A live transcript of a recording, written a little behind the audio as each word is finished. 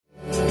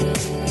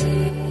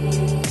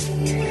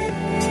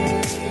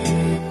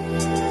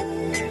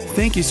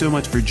Thank you so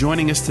much for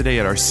joining us today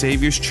at our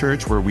Savior's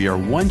Church, where we are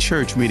one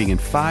church meeting in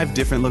 5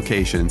 different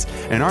locations.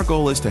 And our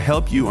goal is to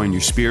help you on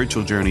your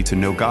spiritual journey to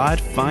know God,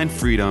 find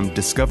freedom,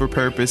 discover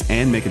purpose,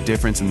 and make a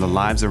difference in the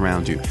lives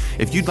around you.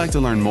 If you'd like to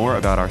learn more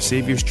about our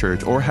Savior's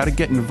Church or how to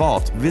get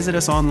involved, visit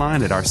us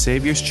online at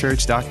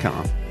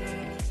oursaviorschurch.com.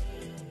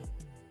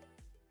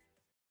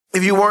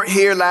 If you weren't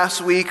here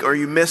last week or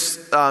you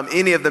missed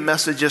any of the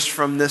messages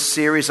from this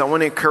series, I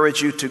want to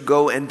encourage you to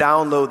go and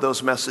download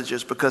those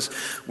messages, because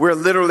we're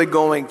literally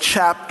going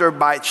chapter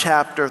by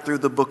chapter through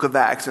the book of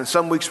Acts. And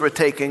some weeks we're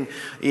taking,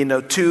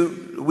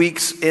 2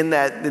 weeks in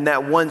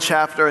that one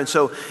chapter. And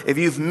so if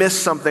you've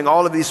missed something,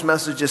 all of these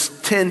messages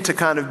tend to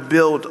kind of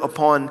build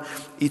upon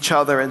each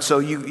other. And so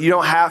you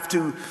don't have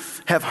to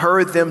have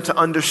heard them to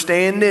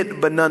understand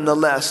it, but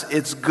nonetheless,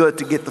 it's good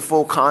to get the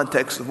full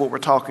context of what we're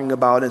talking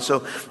about. And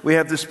so we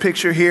have this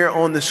picture here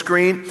on the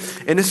screen,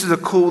 and this is a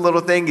cool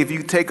little thing. If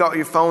you take out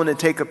your phone and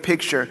take a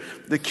picture,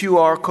 the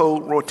QR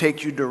code will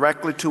take you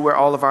directly to where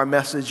all of our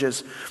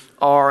messages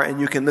are, and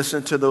you can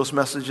listen to those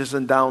messages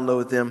and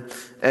download them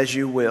as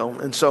you will.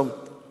 And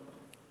so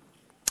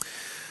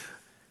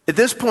at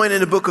this point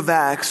in the book of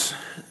Acts,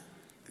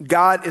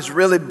 God is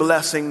really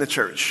blessing the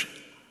church.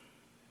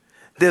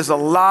 There's a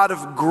lot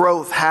of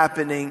growth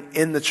happening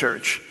in the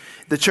church.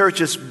 The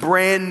church is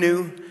brand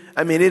new.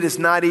 I mean, it is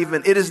not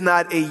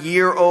a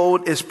year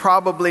old. It's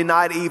probably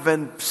not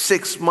even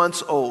 6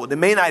 months old. It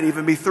may not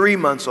even be 3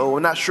 months old.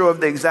 We're not sure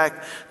of the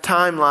exact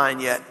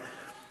timeline yet.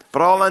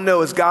 But all I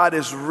know is God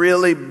is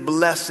really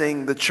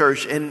blessing the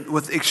church and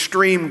with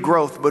extreme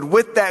growth. But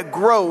with that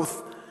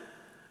growth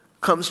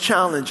comes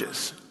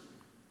challenges.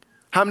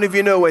 How many of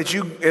you know,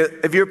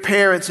 if you're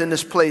parents in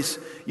this place,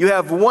 you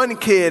have one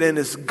kid and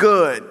it's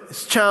good,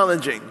 it's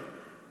challenging.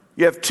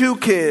 You have 2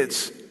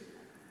 kids,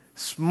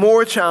 it's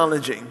more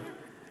challenging.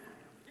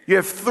 You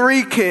have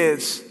 3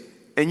 kids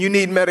and you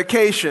need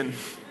medication.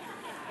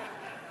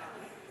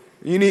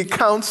 You need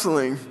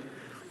counseling.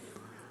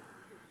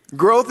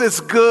 Growth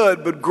is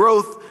good, but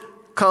growth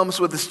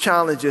comes with its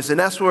challenges. And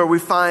that's where we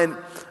find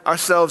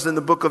ourselves in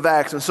the book of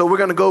Acts. And so we're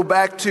going to go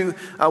back to,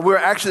 we're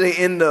actually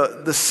in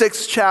the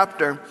 6th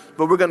chapter,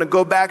 but we're going to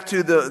go back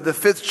to the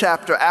 5th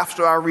chapter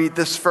after I read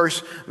this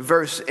first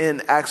verse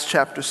in Acts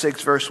chapter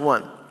 6, verse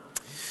 1.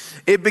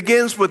 It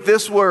begins with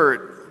this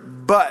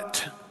word,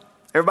 but.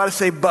 Everybody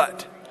say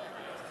but.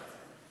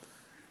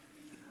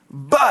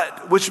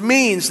 But, which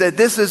means that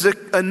this is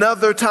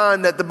another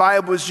time that the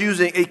Bible is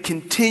using a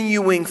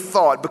continuing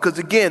thought. Because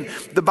again,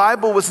 the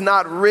Bible was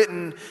not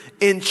written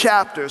in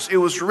chapters. It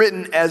was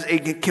written as a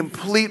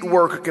complete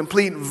work, a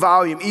complete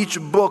volume. Each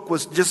book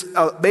was just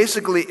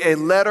basically a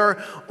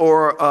letter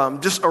or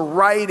just a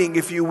writing,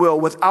 if you will,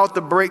 without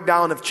the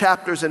breakdown of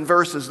chapters and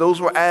verses. Those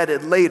were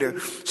added later.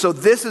 So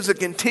this is a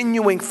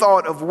continuing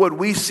thought of what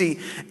we see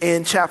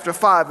in chapter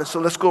 5. And so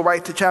let's go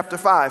right to chapter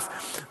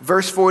 5,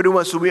 verse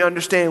 41, so we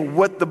understand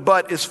what the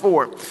but is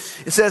for.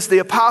 It says, the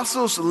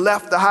apostles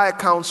left the high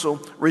council,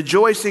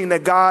 rejoicing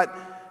that God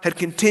had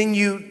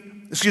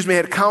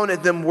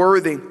counted them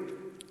worthy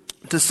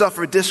to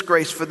suffer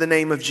disgrace for the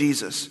name of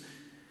Jesus.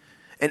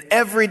 And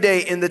every day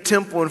in the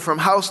temple and from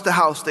house to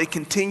house, they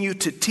continued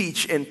to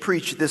teach and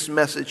preach this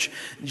message: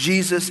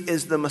 Jesus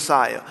is the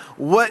Messiah.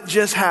 What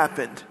just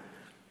happened?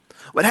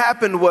 What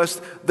happened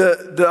was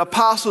the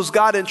apostles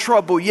got in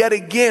trouble yet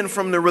again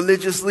from the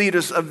religious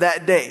leaders of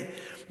that day.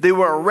 They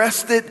were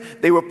arrested.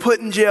 They were put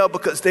in jail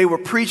because they were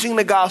preaching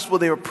the gospel.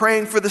 They were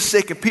praying for the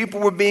sick, and people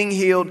were being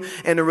healed.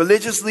 And the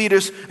religious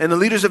leaders and the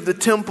leaders of the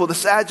temple, the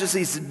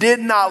Sadducees, did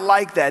not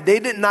like that.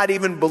 They did not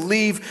even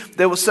believe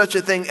there was such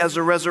a thing as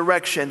a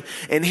resurrection.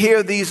 And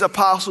here these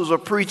apostles are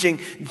preaching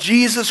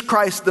Jesus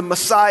Christ, the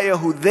Messiah,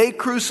 who they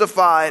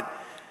crucified,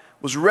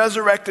 was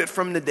resurrected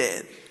from the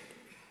dead.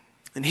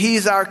 And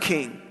he's our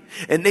king.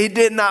 And they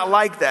did not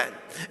like that.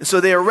 And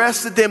so they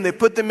arrested them, they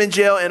put them in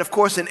jail, and of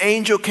course an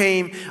angel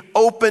came,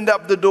 opened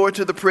up the door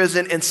to the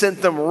prison, and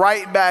sent them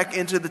right back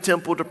into the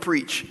temple to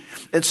preach.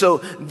 And so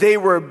they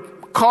were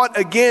caught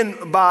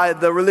again by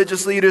the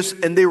religious leaders,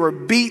 and they were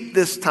beat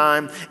this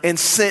time and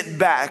sent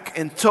back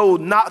and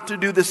told not to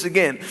do this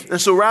again. And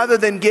so rather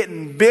than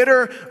getting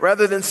bitter,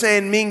 rather than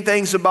saying mean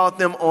things about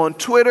them on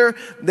Twitter,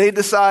 they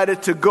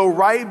decided to go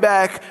right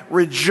back,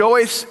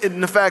 rejoice in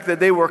the fact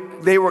that they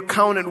were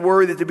counted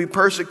worthy to be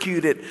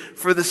persecuted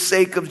for the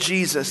sake of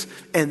Jesus,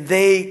 and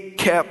they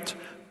kept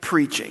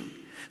preaching.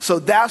 So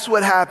that's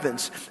what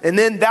happens. And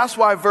then that's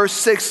why verse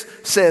 6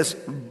 says,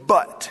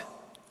 but.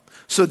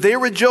 So they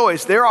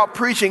rejoice. They're out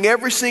preaching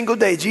every single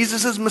day.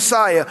 Jesus is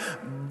Messiah.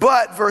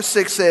 But verse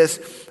 6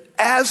 says,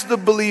 as the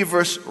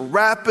believers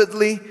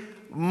rapidly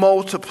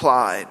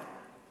multiplied,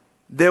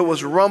 there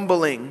was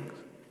rumbling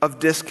of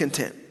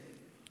discontent.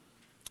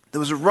 There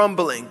was a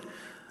rumbling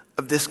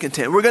of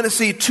discontent. We're going to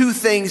see 2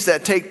 things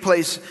that take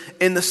place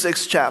in the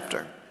 6th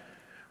chapter.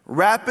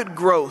 Rapid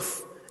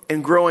growth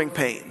and growing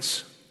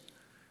pains.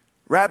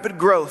 Rapid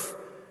growth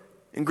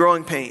and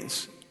growing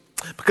pains.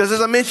 Because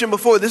as I mentioned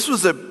before, this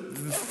was a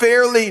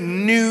fairly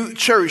new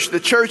church. The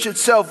church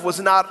itself was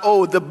not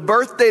old. The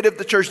birth date of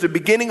the church, the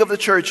beginning of the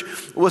church,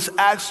 was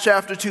Acts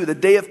chapter 2, the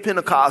day of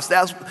Pentecost.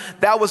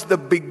 That was the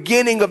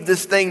beginning of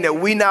this thing that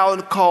we now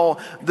call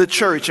the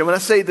church. And when I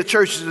say the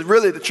church, it's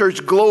really the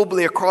church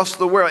globally across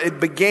the world. It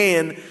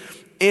began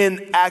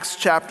in Acts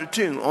chapter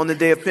 2 on the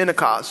day of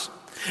Pentecost.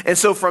 And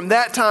so from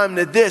that time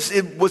to this,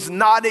 it was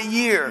not a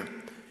year.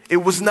 It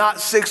was not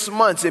 6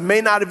 months. It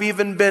may not have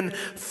even been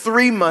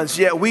 3 months.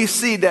 Yet we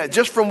see that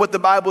just from what the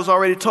Bible's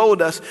already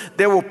told us,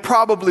 there were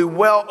probably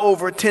well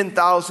over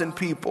 10,000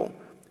 people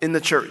in the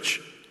church,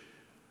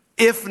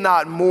 if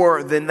not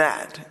more than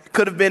that. It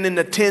could have been in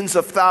the tens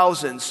of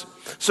thousands.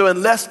 So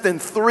in less than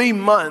 3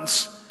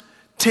 months,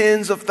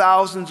 tens of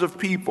thousands of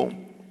people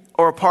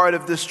are a part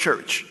of this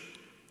church.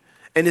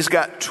 And it's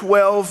got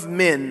 12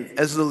 men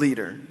as the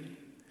leader.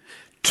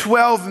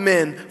 12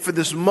 men for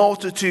this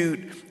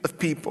multitude of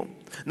people.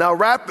 Now,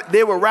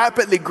 they were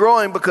rapidly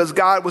growing because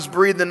God was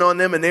breathing on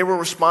them and they were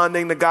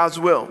responding to God's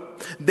will.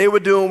 They were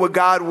doing what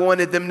God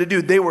wanted them to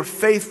do. They were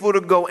faithful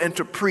to go and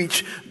to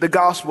preach the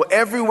gospel.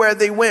 Everywhere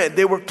they went,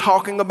 they were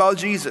talking about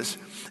Jesus.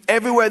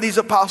 Everywhere these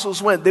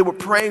apostles went, they were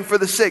praying for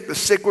the sick. The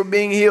sick were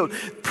being healed,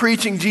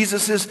 preaching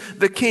Jesus is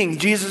the King.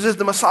 Jesus is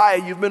the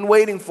Messiah you've been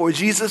waiting for.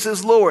 Jesus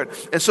is Lord.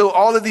 And so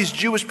all of these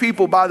Jewish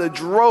people by the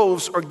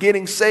droves are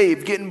getting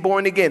saved, getting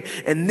born again.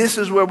 And this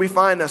is where we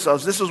find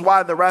ourselves. This is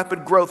why the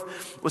rapid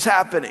growth was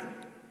happening.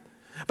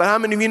 But how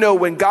many of you know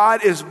when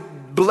God is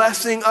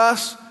blessing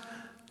us,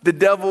 the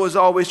devil is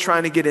always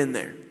trying to get in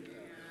there?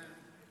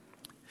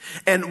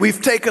 And we've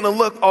taken a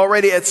look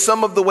already at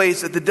some of the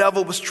ways that the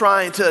devil was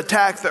trying to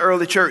attack the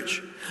early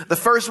church. The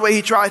first way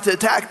he tried to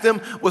attack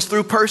them was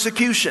through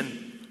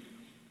persecution.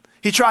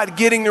 He tried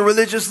getting the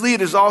religious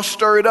leaders all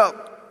stirred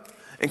up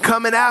and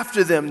coming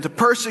after them to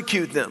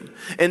persecute them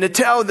and to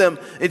tell them,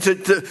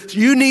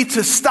 you need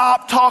to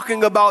stop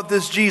talking about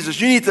this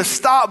Jesus. You need to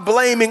stop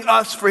blaming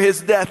us for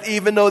his death,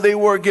 even though they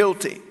were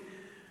guilty.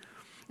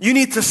 You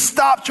need to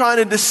stop trying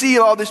to deceive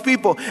all these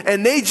people.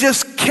 And they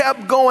just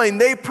kept going.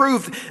 They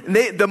proved,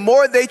 the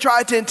more they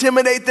tried to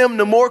intimidate them,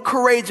 the more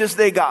courageous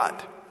they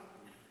got.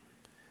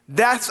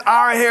 That's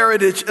our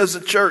heritage as a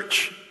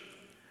church.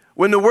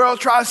 When the world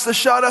tries to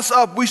shut us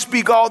up, we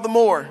speak all the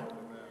more.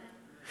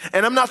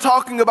 And I'm not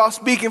talking about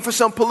speaking for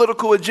some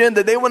political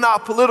agenda. They were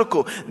not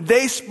political.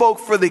 They spoke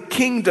for the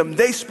kingdom.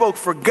 They spoke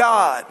for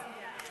God.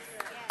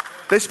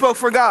 They spoke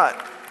for God.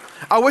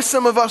 I wish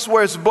some of us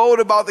were as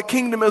bold about the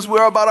kingdom as we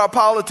are about our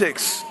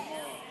politics.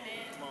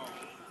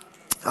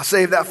 I'll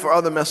save that for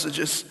other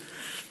messages.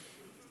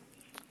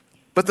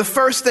 But the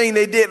first thing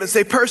they did is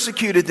they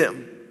persecuted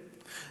them.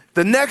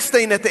 The next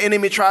thing that the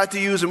enemy tried to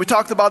use, and we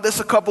talked about this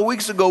a couple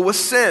weeks ago, was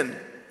sin.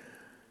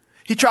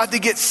 He tried to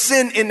get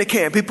sin in the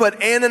camp. He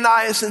put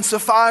Ananias and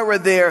Sapphira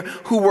there,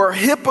 who were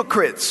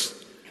hypocrites.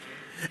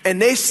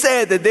 And they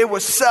said that they were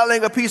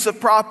selling a piece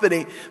of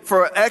property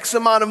for X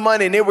amount of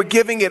money and they were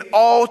giving it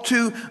all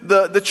to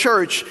the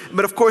church.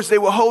 But of course they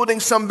were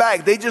holding some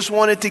back. They just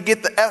wanted to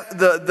get what's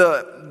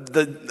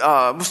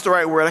the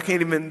right word? I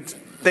can't even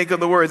think of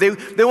the word.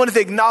 They wanted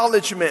the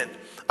acknowledgement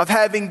of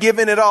having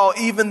given it all,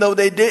 even though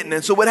they didn't.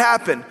 And so what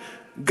happened?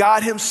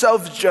 God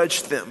himself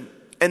judged them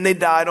and they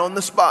died on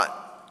the spot.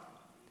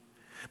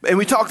 And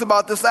we talked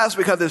about this last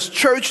week, how there's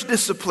church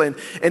discipline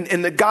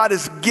and that God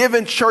has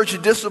given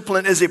church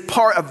discipline as a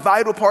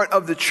vital part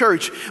of the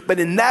church. But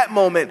in that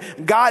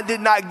moment, God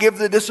did not give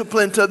the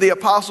discipline to the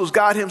apostles.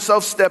 God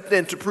himself stepped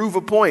in to prove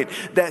a point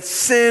that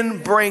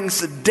sin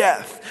brings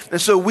death. And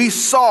so we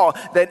saw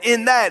that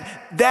in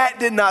that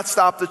did not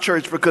stop the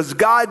church because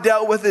God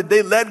dealt with it.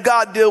 They let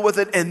God deal with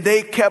it and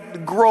they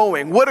kept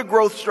growing. What a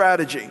growth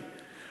strategy.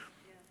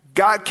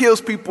 God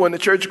kills people and the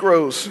church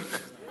grows.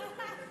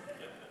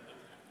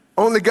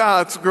 Only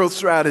God's growth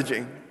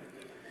strategy.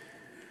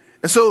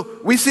 And so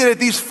we see that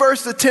these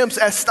first attempts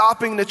at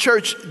stopping the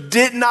church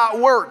did not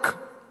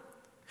work.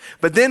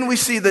 But then we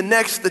see the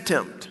next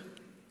attempt,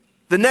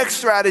 the next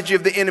strategy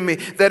of the enemy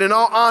that in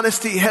all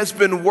honesty has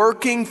been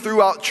working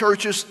throughout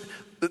churches,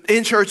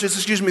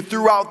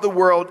 throughout the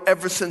world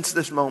ever since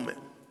this moment.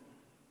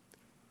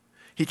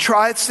 He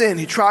tried sin,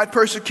 he tried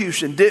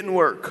persecution, didn't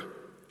work.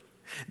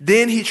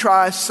 Then he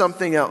tries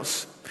something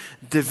else,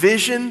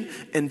 division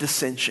and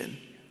dissension.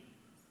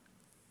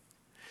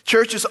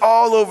 Churches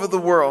all over the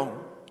world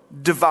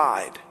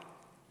divide.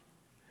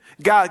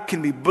 God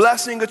can be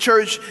blessing a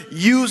church,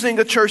 using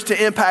a church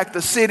to impact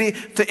the city,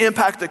 to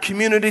impact the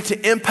community,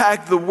 to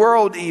impact the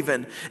world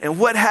even. And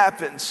what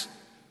happens?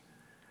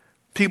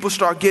 People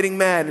start getting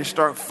mad and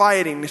start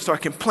fighting, they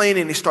start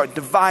complaining, they start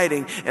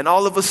dividing, and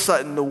all of a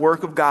sudden the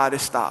work of God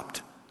is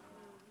stopped.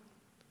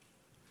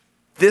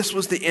 This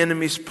was the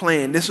enemy's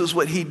plan. This is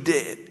what he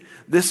did.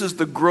 This is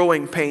the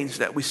growing pains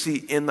that we see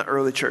in the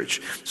early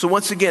church. So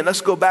once again,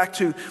 let's go back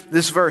to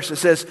this verse. It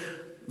says,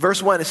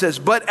 verse 1, it says,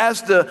 but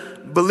as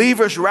the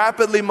believers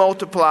rapidly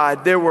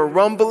multiplied, there were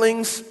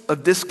rumblings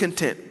of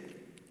discontent.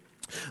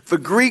 The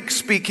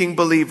Greek-speaking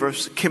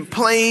believers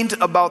complained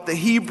about the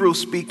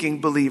Hebrew-speaking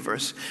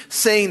believers,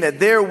 saying that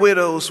their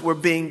widows were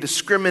being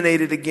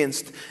discriminated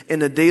against in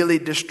the daily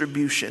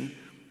distribution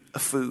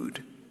of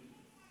food.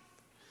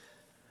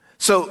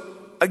 So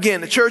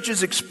again, the church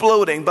is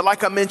exploding, but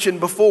like I mentioned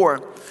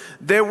before,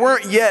 there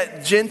weren't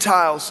yet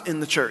Gentiles in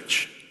the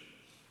church.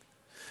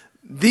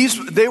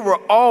 They were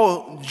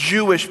all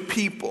Jewish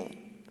people,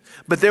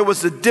 but there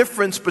was a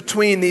difference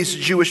between these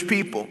Jewish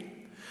people.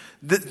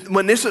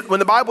 When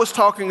the Bible is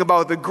talking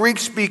about the Greek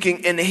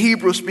speaking and the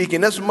Hebrew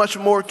speaking, there's much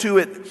more to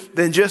it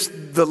than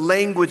just the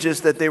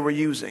languages that they were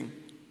using.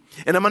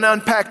 And I'm going to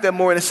unpack that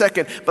more in a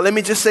second, but let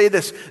me just say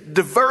this.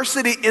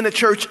 Diversity in the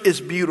church is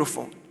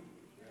beautiful.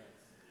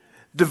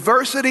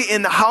 Diversity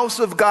in the house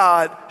of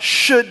God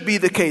should be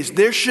the case.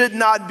 There should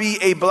not be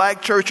a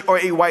black church or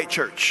a white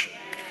church.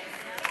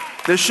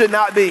 There should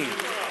not be.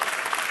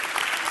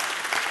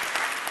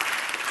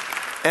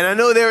 And I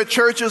know there are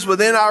churches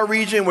within our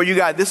region where you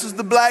got, this is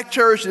the black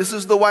church, this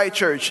is the white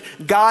church.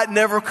 God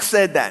never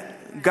said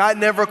that. God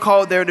never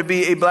called there to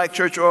be a black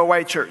church or a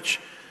white church.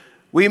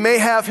 We may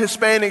have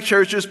Hispanic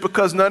churches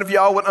because none of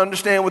y'all would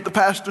understand what the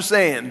pastor's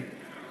saying.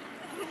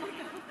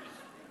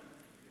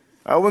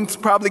 That one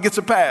probably gets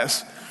a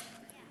pass.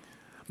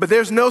 But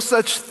there's no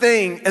such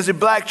thing as a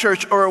black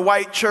church or a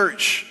white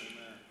church.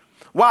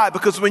 Why?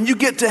 Because when you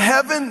get to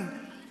heaven,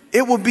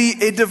 it will be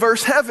a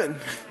diverse heaven.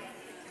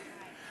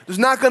 There's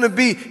not going to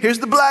be, here's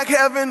the black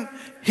heaven,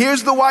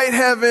 here's the white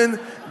heaven,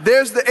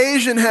 there's the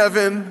Asian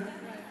heaven,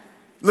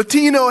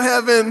 Latino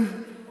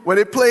heaven, where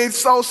they played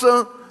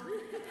salsa.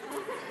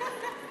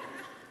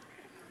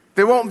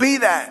 There won't be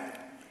that.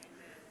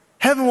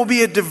 Heaven will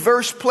be a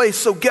diverse place.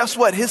 So guess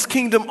what? His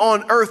kingdom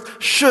on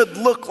earth should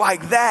look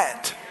like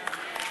that.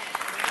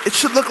 It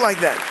should look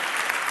like that.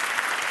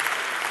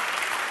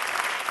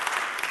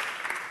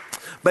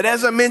 But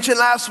as I mentioned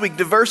last week,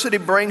 diversity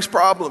brings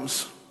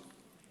problems.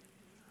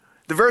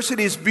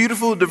 Diversity is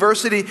beautiful.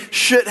 Diversity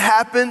should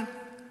happen.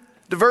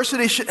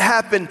 Diversity should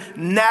happen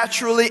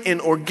naturally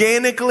and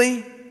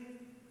organically,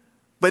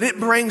 but it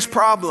brings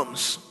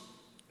problems.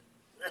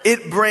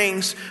 It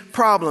brings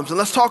problems. And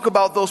let's talk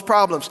about those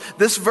problems.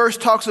 This verse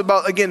talks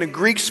about, again, the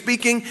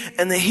Greek-speaking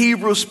and the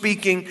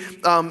Hebrew-speaking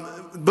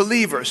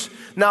believers.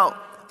 Now,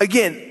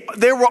 again,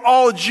 they were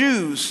all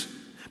Jews,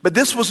 but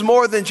this was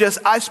more than just,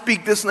 I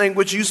speak this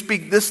language, you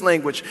speak this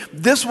language.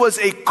 This was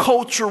a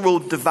cultural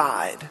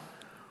divide.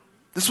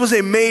 This was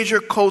a major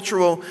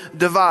cultural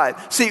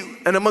divide. See,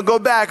 and I'm going to go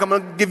back. I'm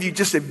going to give you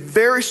just a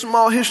very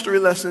small history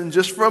lesson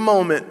just for a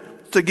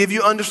moment to give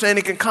you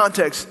understanding and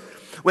context.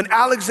 When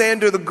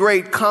Alexander the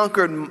Great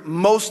conquered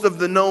most of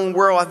the known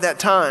world at that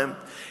time,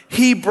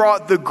 he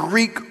brought the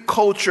Greek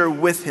culture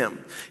with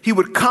him. He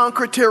would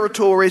conquer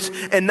territories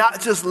and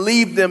not just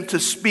leave them to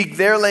speak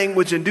their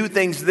language and do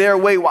things their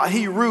way while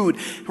he ruled.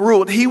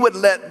 He would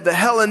let the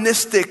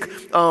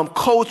Hellenistic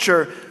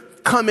culture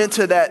come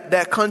into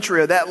that country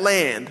or that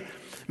land.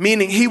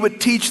 Meaning he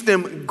would teach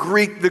them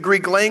the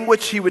Greek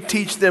language. He would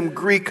teach them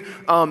Greek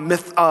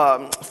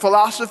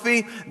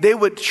philosophy. They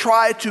would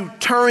try to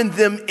turn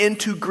them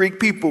into Greek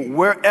people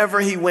wherever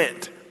he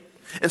went.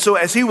 And so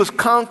as he was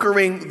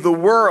conquering the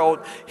world,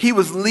 he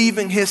was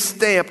leaving his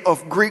stamp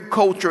of Greek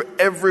culture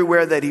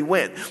everywhere that he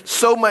went.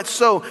 So much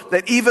so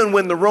that even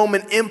when the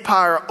Roman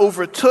Empire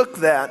overtook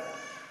that,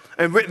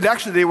 and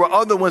actually there were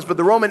other ones, but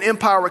the Roman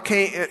Empire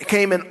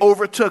came and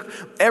overtook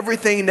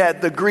everything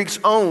that the Greeks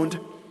owned,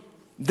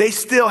 they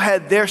still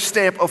had their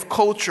stamp of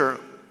culture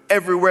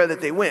everywhere that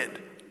they went.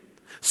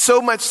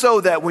 So much so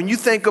that when you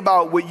think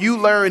about what you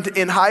learned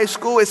in high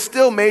school, it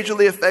still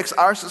majorly affects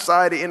our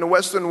society in the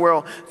Western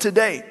world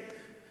today.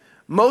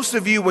 Most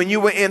of you, when you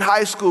were in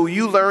high school,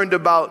 you learned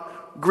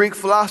about Greek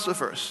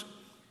philosophers.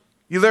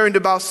 You learned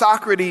about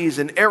Socrates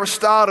and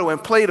Aristotle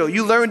and Plato.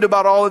 You learned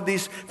about all of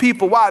these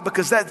people. Why?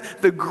 Because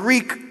the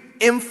Greek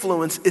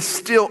influence is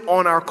still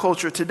on our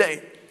culture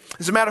today.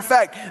 As a matter of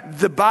fact,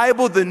 the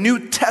Bible, the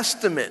New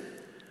Testament,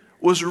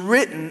 was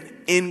written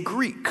in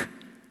Greek.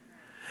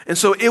 And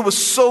so it was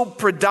so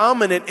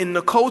predominant in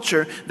the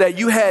culture that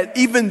you had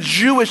even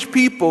Jewish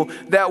people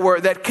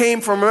that came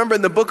from, remember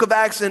in the book of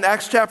Acts, in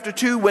Acts chapter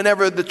 2,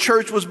 whenever the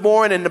church was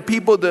born and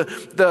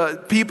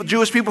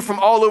Jewish people from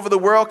all over the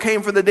world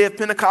came for the day of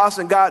Pentecost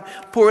and God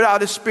poured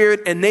out his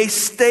Spirit, and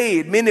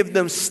many of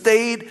them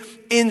stayed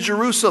in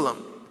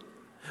Jerusalem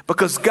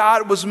because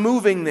God was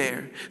moving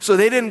there. So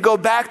they didn't go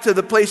back to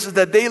the places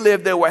that they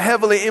lived that were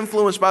heavily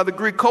influenced by the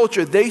Greek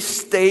culture. They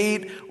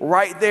stayed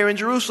right there in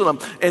Jerusalem.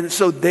 And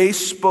so they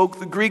spoke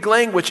the Greek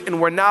language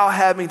and were now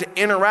having to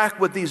interact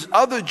with these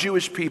other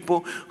Jewish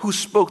people who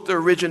spoke the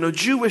original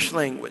Jewish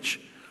language.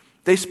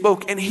 They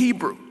spoke in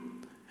Hebrew.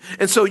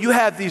 And so you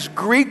have these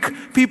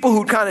Greek people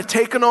who kind of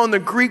taken on the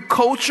Greek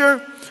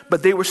culture,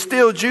 but they were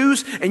still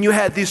Jews. And you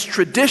had these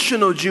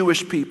traditional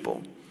Jewish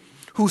people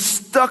who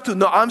stuck to,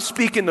 no, I'm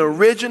speaking the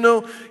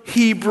original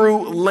Hebrew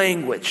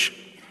language.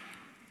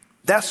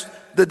 That's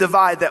the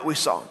divide that we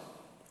saw.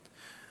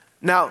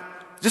 Now,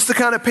 just to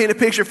kind of paint a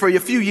picture for you, a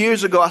few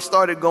years ago, I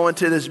started going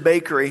to this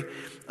bakery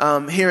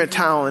here in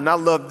town, and I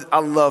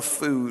love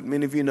food.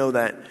 Many of you know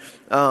that.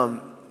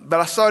 But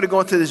I started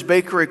going to this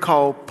bakery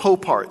called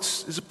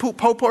Poparts. Is it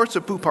Poparts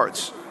or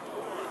Pooparts?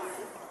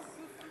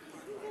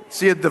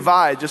 See, a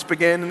divide just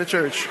began in the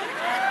church.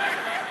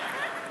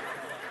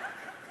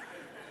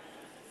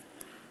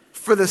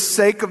 For the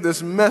sake of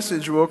this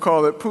message, we'll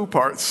call it poo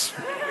parts.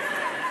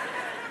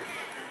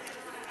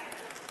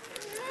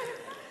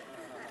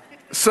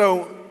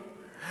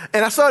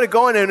 And I started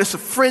going there, and it's a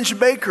French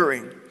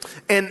bakery.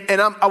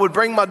 And I would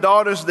bring my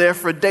daughters there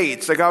for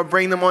dates. Like, I would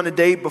bring them on a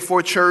date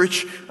before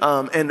church,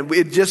 and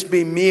it'd just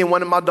be me and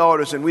one of my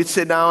daughters, and we'd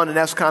sit down, and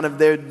that's kind of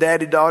their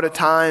daddy-daughter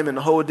time and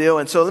the whole deal.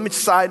 And so let me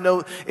side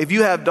note, if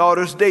you have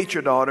daughters, date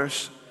your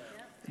daughters.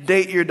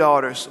 Date your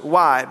daughters.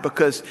 Why?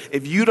 Because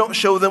if you don't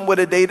show them what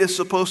a date is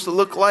supposed to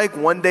look like,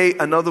 one day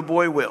another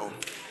boy will.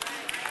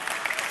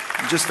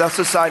 Just that's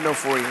a side note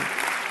for you.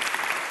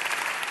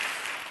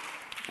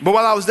 But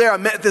while I was there, I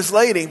met this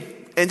lady,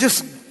 and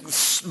just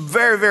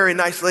very, very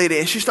nice lady.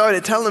 And she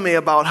started telling me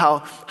about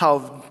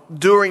how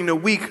during the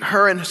week,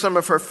 her and some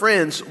of her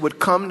friends would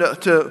come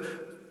to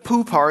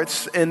poo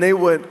parts, and they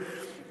would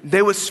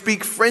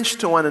speak French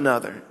to one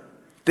another.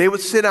 They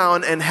would sit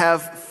down and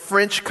have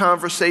French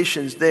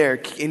conversations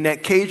there in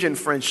that Cajun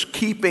French,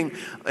 keeping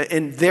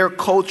in their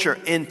culture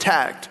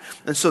intact.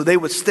 And so they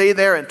would stay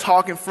there and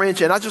talk in French.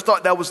 And I just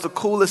thought that was the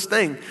coolest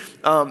thing,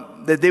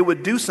 that they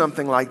would do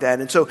something like that.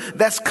 And so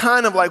that's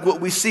kind of like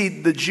what we see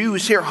the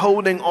Jews here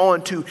holding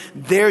on to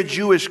their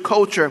Jewish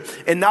culture.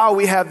 And now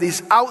we have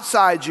these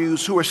outside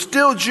Jews who are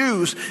still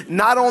Jews.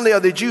 Not only are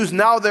they Jews,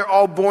 now they're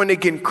all born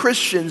again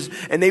Christians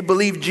and they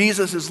believe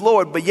Jesus is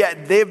Lord, but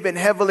yet they've been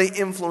heavily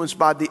influenced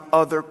by the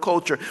other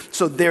culture.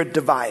 So they're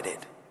divided.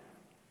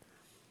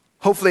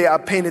 Hopefully I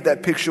painted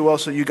that picture well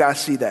so you guys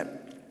see that.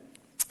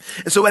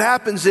 And so what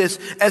happens is,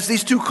 as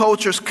these two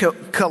cultures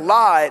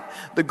collide,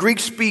 the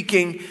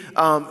Greek-speaking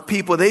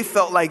people, they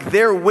felt like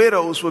their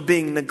widows were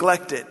being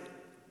neglected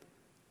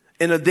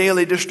in a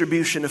daily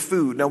distribution of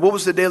food. Now, what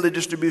was the daily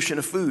distribution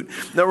of food?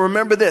 Now,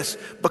 remember this,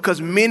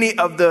 because many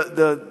of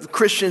the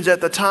Christians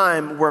at the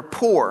time were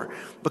poor,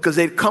 because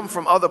they'd come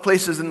from other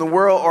places in the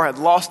world or had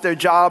lost their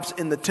jobs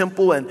in the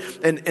temple. And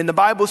the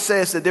Bible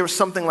says that there was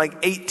something like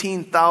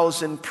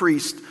 18,000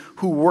 priests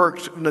who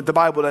worked. The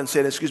Bible doesn't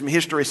say that,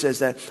 history says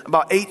that.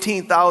 About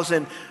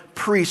 18,000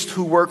 priests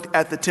who worked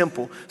at the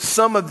temple.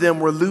 Some of them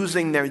were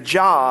losing their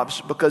jobs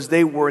because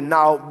they were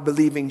now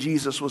believing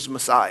Jesus was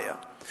Messiah.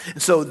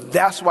 And so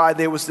that's why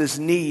there was this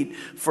need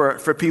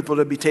for people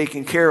to be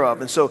taken care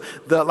of. And so,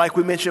 like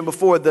we mentioned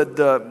before,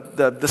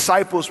 the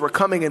disciples were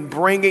coming and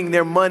bringing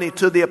their money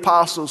to the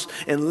apostles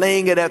and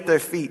laying it at their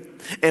feet.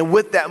 And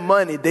with that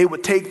money, they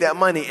would take that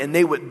money and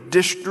they would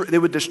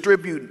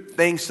distribute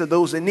things to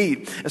those in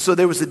need. And so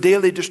there was a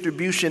daily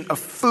distribution of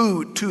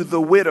food to the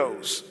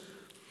widows.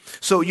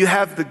 So you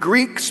have the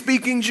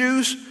Greek-speaking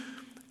Jews,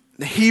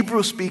 the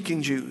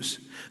Hebrew-speaking Jews.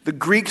 The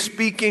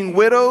Greek-speaking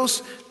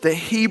widows, the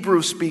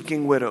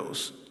Hebrew-speaking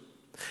widows.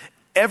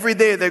 Every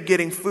day they're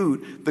getting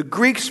food. The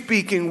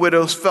Greek-speaking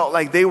widows felt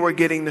like they were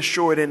getting the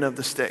short end of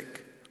the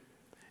stick.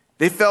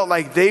 They felt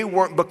like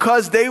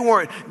because they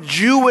weren't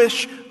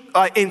Jewish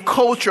in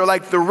culture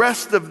like the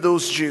rest of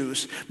those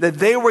Jews, that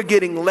they were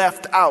getting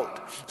left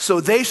out. So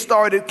they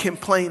started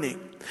complaining.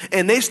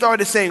 And they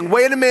started saying,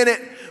 wait a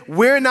minute,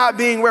 we're not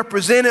being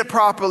represented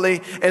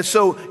properly, and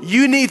so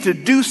you need to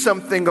do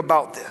something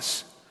about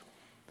this.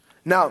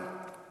 Now,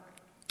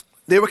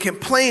 they were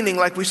complaining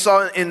like we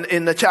saw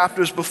in the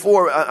chapters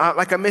before,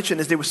 like I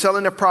mentioned, as they were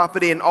selling their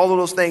property and all of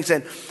those things.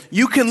 And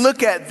you can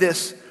look at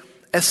this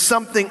as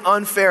something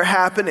unfair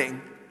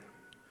happening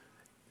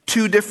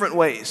two different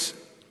ways.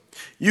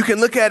 You can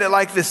look at it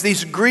like this.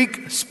 These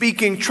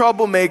Greek-speaking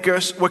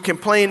troublemakers were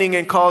complaining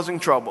and causing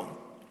trouble.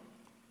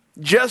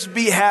 Just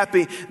be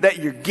happy that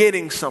you're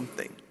getting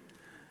something.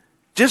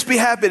 Just be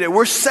happy that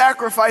we're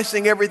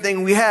sacrificing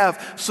everything we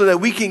have so that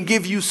we can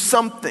give you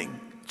something.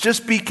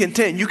 Just be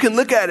content. You can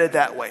look at it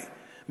that way.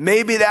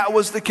 Maybe that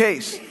was the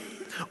case.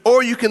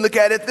 Or you can look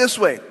at it this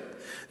way.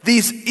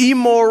 These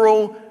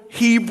immoral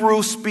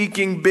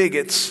Hebrew-speaking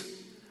bigots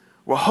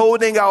were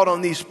holding out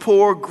on these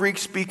poor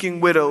Greek-speaking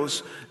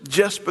widows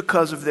just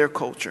because of their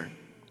culture.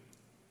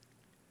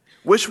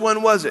 Which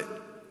one was it?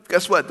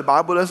 Guess what? The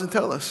Bible doesn't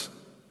tell us.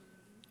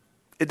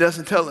 It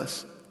doesn't tell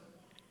us.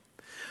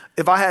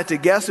 If I had to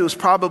guess, it was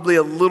probably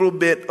a little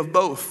bit of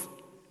both.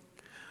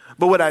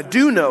 But what I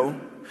do know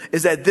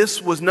is that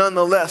this was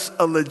nonetheless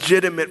a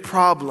legitimate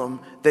problem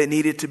that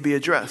needed to be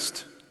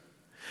addressed.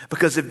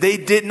 Because if they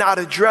did not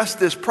address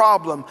this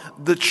problem,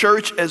 the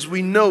church as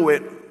we know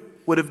it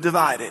would have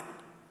divided.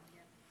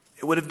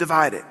 It would have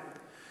divided.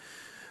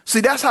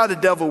 See, that's how the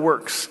devil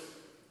works.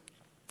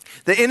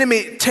 The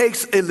enemy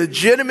takes a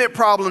legitimate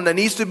problem that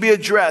needs to be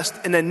addressed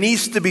and that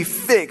needs to be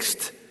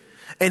fixed,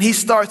 and he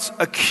starts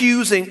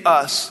accusing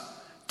us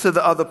to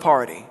the other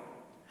party.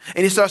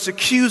 And he starts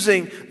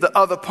accusing the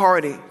other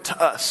party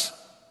to us.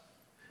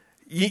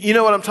 You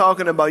know what I'm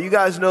talking about. You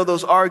guys know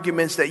those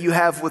arguments that you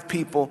have with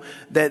people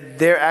that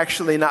they're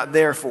actually not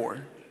there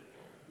for.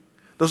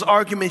 Those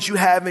arguments you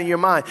have in your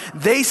mind.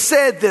 They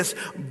said this,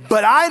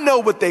 but I know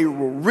what they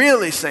were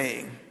really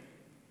saying.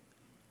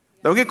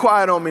 Don't get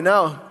quiet on me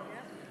now.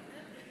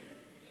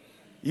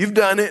 You've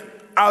done it.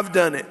 I've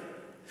done it.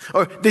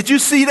 Or did you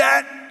see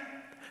that?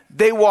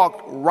 They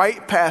walked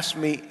right past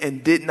me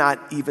and did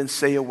not even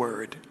say a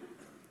word.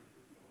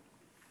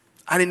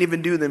 I didn't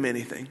even do them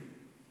anything.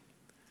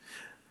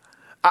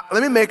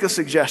 Let me make a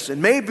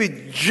suggestion.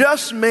 Maybe,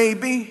 just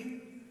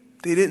maybe,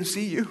 they didn't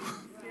see you.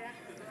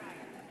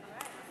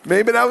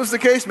 Maybe that was the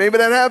case. Maybe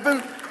that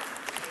happened.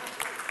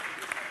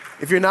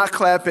 If you're not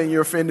clapping,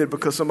 you're offended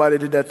because somebody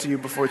did that to you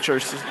before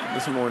church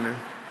this morning.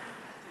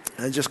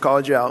 I just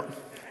called you out.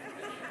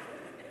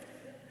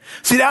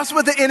 See, that's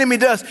what the enemy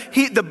does.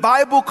 The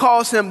Bible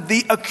calls him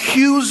the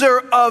accuser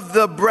of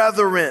the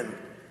brethren.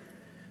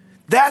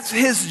 That's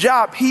his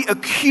job. He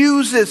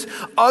accuses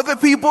other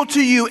people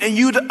to you and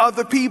you to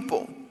other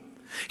people.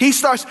 He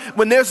starts,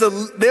 when there's a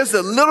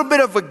little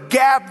bit of a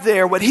gap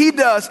there, what he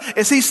does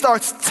is he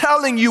starts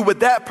telling you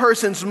what that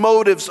person's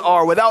motives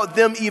are without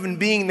them even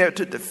being there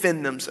to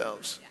defend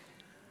themselves.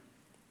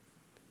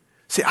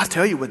 See, I'll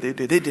tell you what they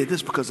did. They did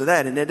this because of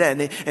that and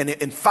that.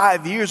 And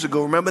 5 years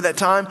ago, remember that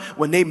time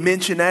when they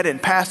mentioned that in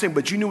passing,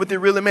 but you knew what they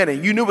really meant.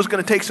 And you knew it was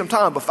going to take some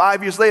time. But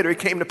 5 years later, it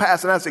came to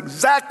pass. And that's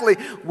exactly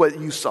what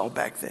you saw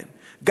back then.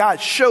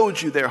 God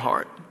showed you their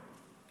heart.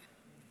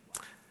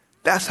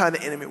 That's how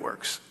the enemy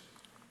works.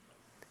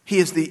 He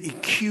is the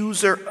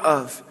accuser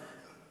of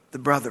the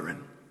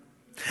brethren.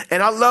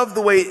 And I love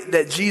the way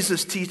that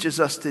Jesus teaches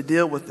us to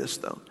deal with this,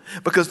 though.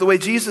 Because the way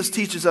Jesus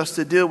teaches us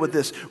to deal with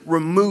this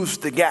removes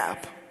the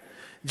gap.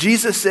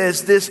 Jesus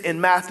says this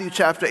in Matthew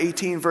chapter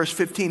 18, verse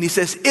 15. He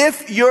says,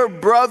 if your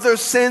brother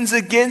sins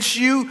against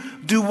you,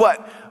 do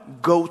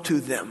what? Go to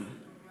them.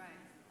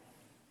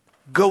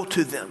 Go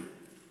to them.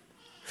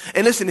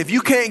 And listen, if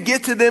you can't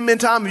get to them in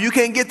time, if you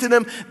can't get to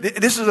them,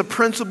 this is a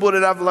principle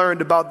that I've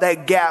learned about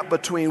that gap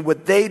between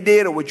what they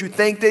did or what you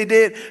think they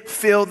did.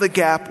 Fill the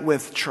gap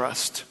with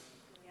trust.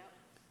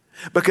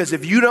 Because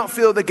if you don't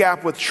fill the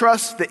gap with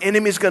trust, the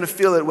enemy is going to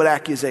fill it with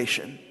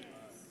accusation.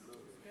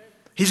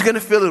 He's going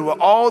to fill it with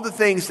all the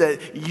things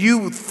that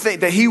you think,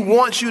 that he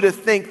wants you to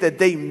think that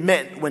they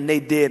meant when they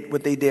did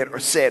what they did or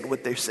said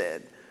what they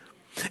said.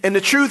 And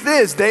the truth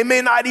is, they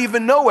may not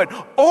even know it,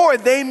 or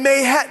they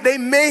may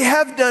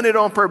have done it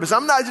on purpose.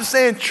 I'm not just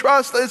saying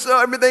trust,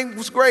 everything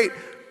was great.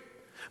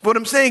 But what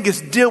I'm saying is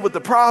deal with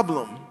the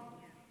problem.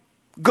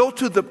 Go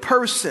to the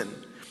person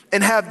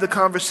and have the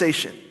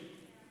conversation.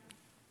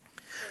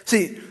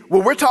 See,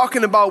 what we're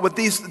talking about with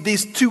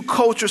these two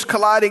cultures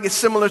colliding is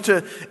similar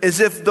to as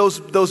if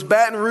those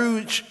Baton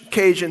Rouge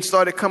Cajuns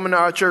started coming to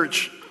our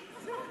church.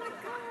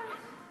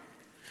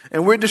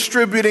 And we're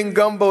distributing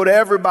gumbo to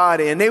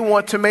everybody, and they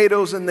want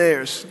tomatoes in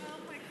theirs.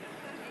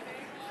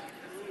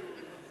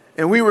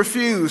 And we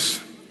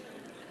refuse.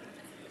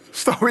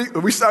 So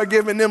we start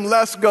giving them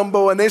less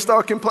gumbo, and they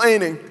start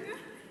complaining.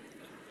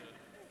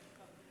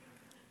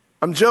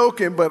 I'm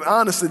joking, but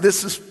honestly,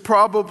 this is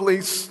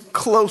probably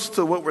close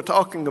to what we're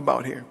talking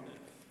about here.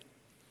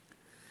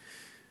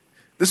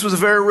 This was a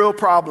very real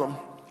problem.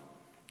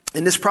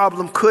 And this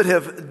problem could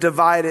have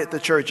divided the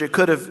church. It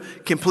could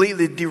have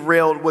completely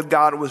derailed what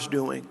God was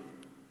doing.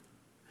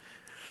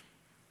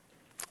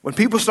 When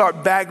people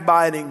start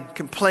backbiting,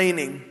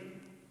 complaining,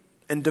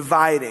 and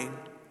dividing,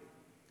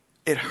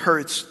 it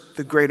hurts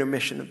the greater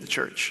mission of the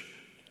church.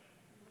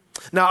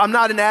 Now, I'm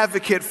not an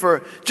advocate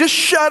for just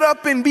shut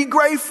up and be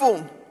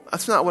grateful.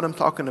 That's not what I'm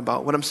talking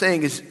about. What I'm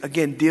saying is,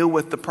 again, deal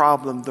with the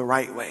problem the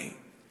right way.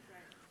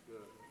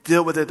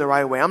 Deal with it the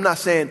right way. I'm not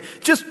saying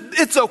just,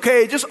 it's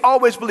okay, just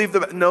always believe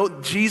the. No,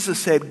 Jesus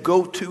said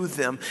go to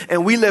them.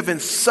 And we live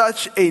in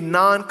such a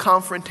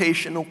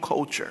non-confrontational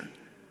culture.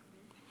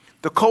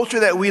 The culture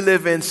that we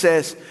live in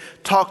says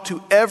talk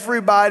to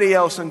everybody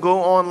else and go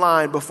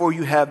online before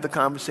you have the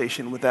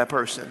conversation with that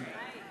person.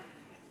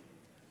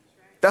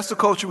 That's the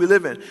culture we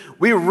live in.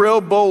 We're real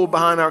bold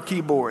behind our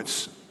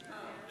keyboards.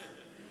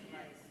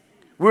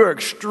 We're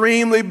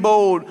extremely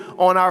bold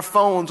on our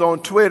phones,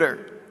 on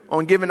Twitter,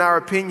 on giving our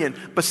opinion,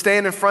 but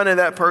stand in front of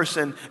that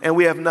person and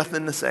we have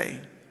nothing to say.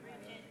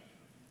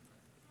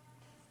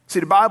 See,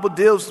 the Bible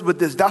deals with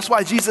this. That's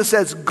why Jesus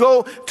says,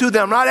 go to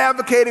them. I'm not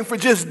advocating for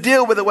just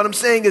deal with it. What I'm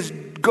saying is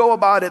go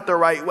about it the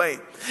right way.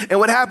 And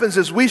what happens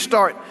is we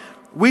start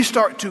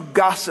to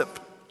gossip.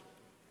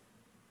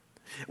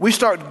 We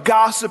start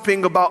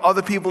gossiping about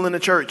other people in the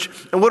church.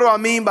 And what do I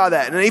mean by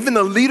that? And even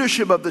the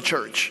leadership of the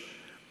church.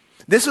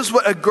 This is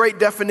what a great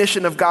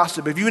definition of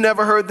gossip. If you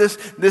never heard this,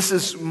 this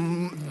is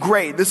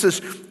great. This is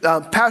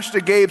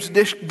Pastor Gabe's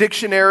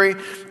dictionary,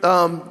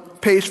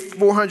 page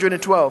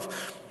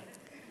 412.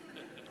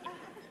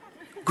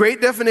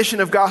 Great definition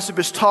of gossip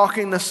is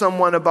talking to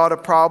someone about a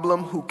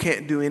problem who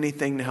can't do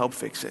anything to help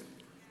fix it.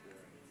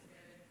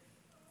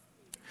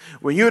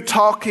 When you're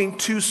talking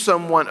to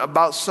someone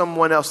about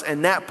someone else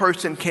and that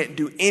person can't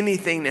do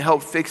anything to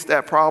help fix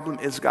that problem,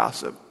 is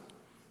gossip.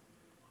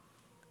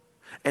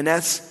 And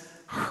that's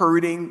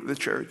hurting the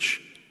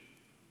church.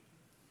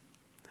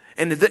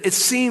 And it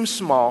seems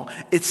small,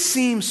 it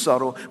seems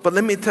subtle, but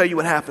let me tell you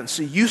what happens.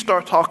 So you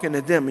start talking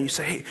to them and you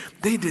say, hey,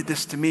 they did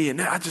this to me, and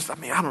I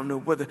don't know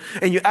whether,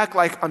 and you act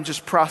like I'm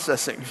just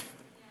processing.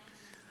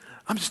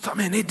 I'm just talking,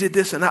 man, they did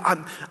this, and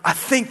I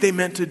think they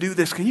meant to do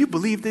this. Can you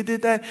believe they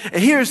did that?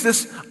 And here's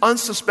this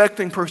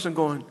unsuspecting person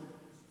going,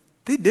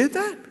 they did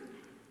that?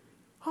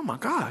 Oh my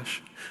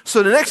gosh.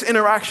 So the next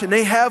interaction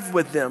they have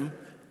with them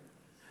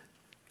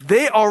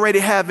They already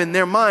have in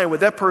their mind what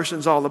that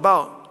person's all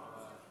about.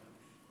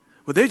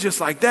 Well, they're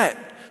just like that.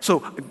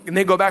 So, and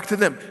they go back to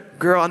them.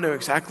 Girl, I know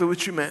exactly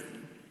what you meant.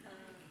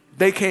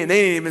 They didn't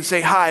even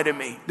say hi to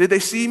me. Did they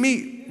see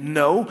me?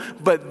 No,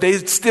 but they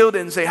still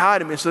didn't say hi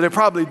to me. So they're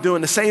probably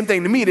doing the same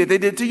thing to me that they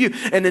did to you.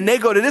 And then they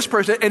go to this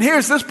person, and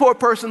here's this poor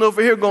person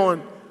over here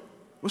going,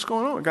 what's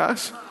going on,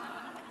 guys?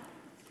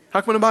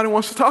 How come nobody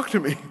wants to talk to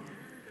me?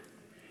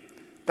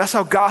 That's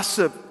how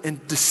gossip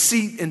and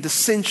deceit and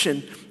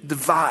dissension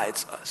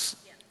divides us.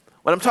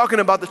 When I'm talking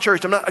about the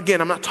church, I'm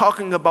not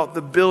talking about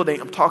the building.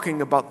 I'm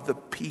talking about the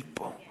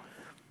people.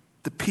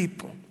 The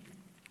people.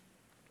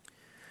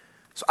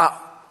 So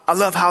I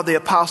love how the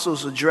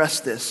apostles address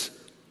this.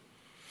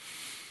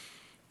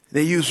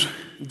 They use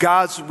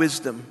God's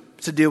wisdom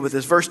to deal with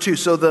this. Verse 2,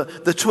 so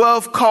the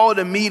 12 called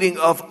a meeting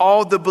of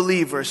all the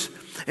believers,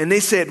 and they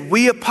said,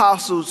 we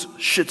apostles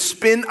should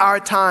spend our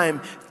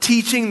time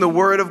teaching the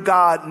word of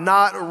God,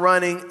 not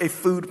running a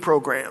food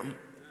program.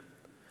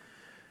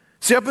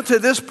 See, up until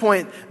this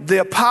point,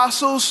 the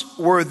apostles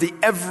were the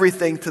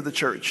everything to the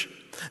church.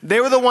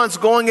 They were the ones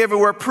going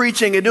everywhere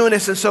preaching and doing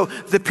this. And so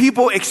the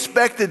people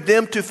expected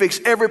them to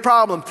fix every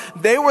problem.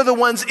 They were the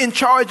ones in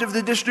charge of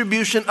the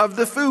distribution of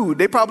the food.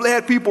 They probably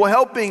had people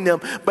helping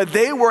them, but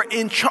they were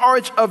in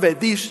charge of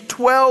it. These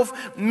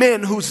 12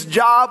 men whose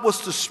job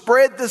was to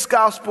spread this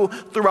gospel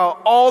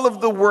throughout all of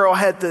the world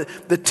had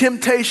the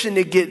temptation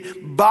to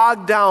get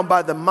bogged down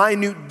by the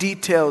minute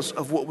details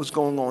of what was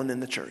going on in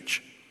the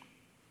church.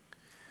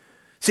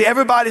 See,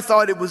 everybody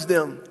thought it was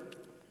them.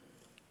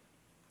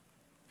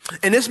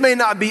 And this may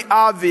not be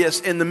obvious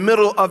in the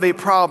middle of a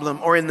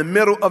problem or in the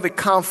middle of a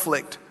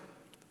conflict,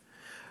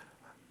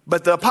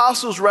 but the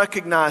apostles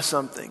recognized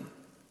something.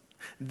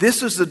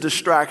 This is a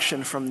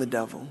distraction from the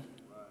devil.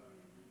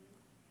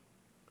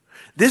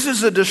 This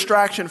is a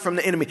distraction from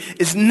the enemy.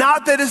 It's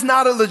not that it's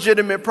not a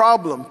legitimate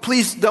problem.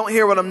 Please don't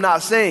hear what I'm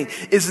not saying.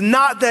 It's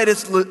not that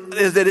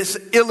it's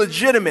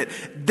illegitimate.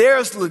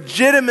 There's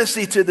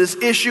legitimacy to this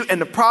issue, and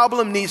the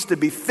problem needs to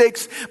be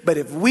fixed. But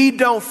if we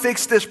don't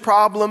fix this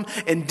problem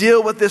and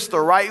deal with this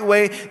the right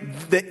way,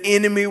 the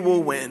enemy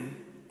will win.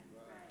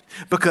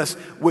 Because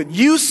what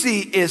you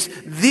see is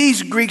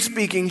these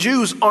Greek-speaking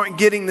Jews aren't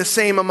getting the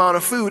same amount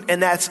of food,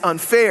 and that's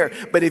unfair.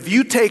 But if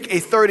you take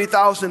a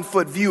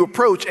 30,000-foot view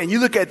approach and you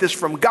look at this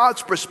from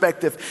God's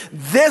perspective,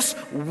 this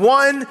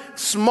one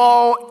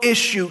small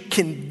issue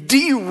can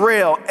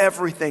derail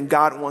everything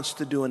God wants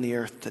to do in the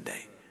earth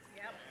today.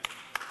 Yep.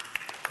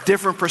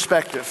 Different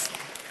perspective.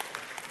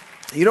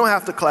 You don't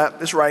have to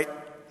clap. It's right.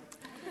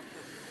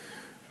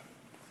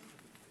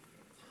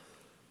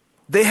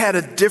 They had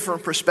a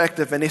different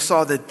perspective, and they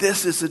saw that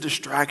this is a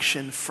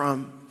distraction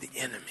from the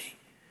enemy.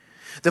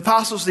 The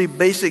apostles, they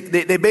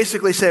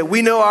basically said,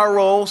 we know our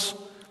roles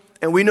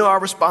and we know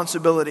our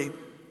responsibility.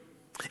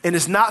 And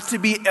it's not to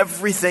be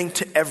everything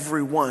to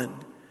everyone.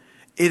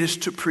 It is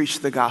to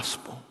preach the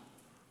gospel.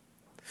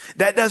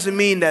 That doesn't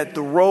mean that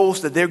the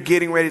roles that they're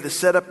getting ready to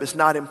set up is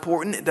not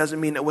important. It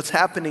doesn't mean that what's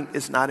happening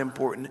is not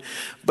important.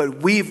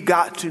 But we've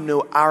got to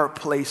know our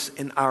place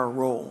in our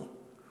role.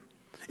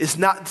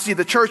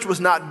 The church was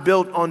not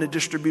built on the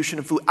distribution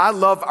of food. I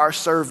love our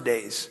serve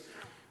days.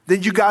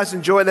 Did you guys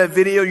enjoy that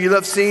video? You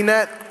love seeing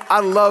that? I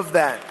love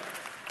that.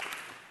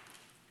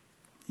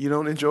 You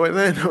don't enjoy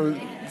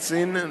that?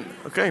 Seeing that?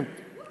 Okay.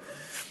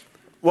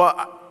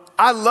 Well,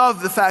 I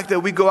love the fact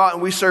that we go out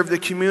and we serve the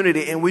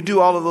community and we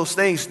do all of those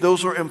things.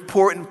 Those are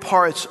important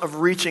parts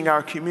of reaching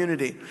our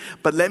community.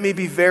 But let me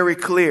be very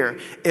clear.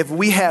 If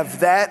we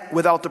have that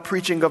without the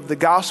preaching of the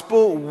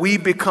gospel, we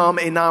become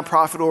a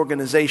nonprofit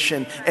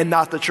organization and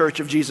not the Church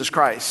of Jesus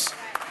Christ.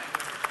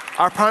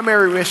 Our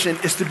primary mission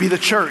is to be the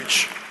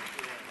church.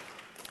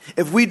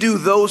 If we do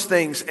those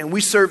things and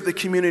we serve the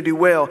community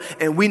well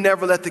and we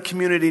never let the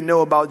community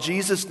know about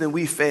Jesus, then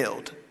we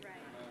failed.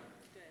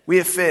 We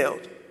have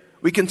failed.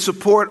 We can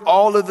support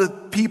all of the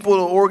people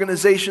or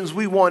organizations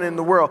we want in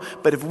the world,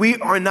 but if we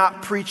are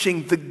not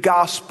preaching the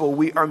gospel,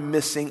 we are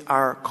missing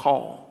our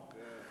call.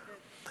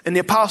 And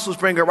the apostles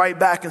bring it right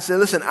back and say,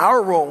 listen,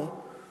 our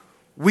role,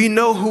 we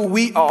know who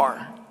we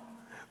are.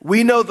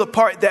 We know the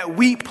part that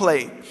we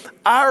play.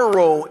 Our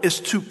role is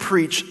to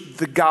preach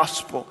the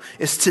gospel.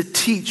 It's to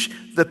teach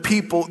the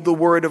people the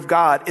word of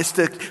God. It's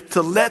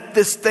to let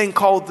this thing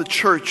called the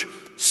church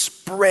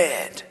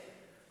spread.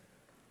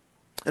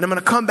 And I'm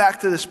going to come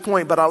back to this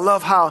point, but I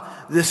love how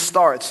this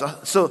starts.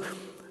 So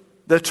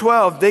the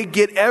 12, they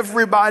get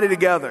everybody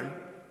together.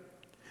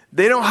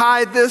 They don't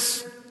hide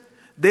this.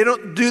 They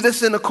don't do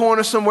this in the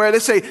corner somewhere. They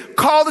say,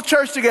 call the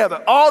church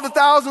together. All the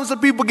thousands of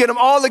people, get them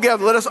all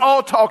together. Let us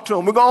all talk to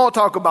them. We're going to all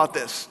talk about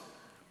this.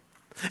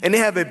 And they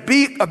have a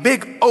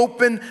big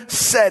open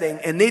setting,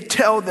 and they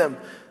tell them,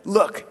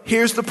 look,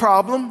 here's the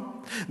problem.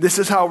 This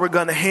is how we're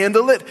going to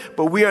handle it,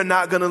 but we are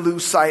not going to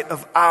lose sight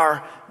of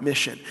our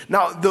mission.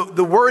 Now,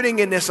 the wording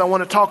in this I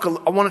want to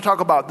talk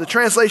about. The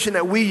translation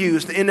that we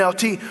use, the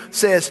NLT,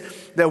 says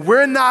that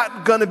we're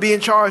not going to be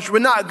in charge. We're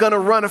not going to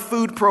run a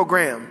food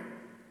program.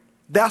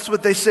 That's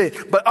what they say.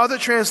 But other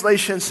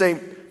translations say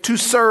to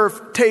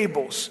serve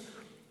tables.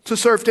 To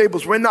serve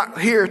tables. We're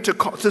not here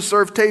to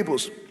serve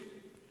tables.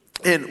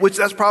 And which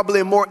that's probably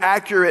a more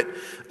accurate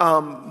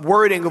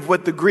wording of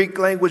what the Greek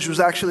language was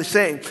actually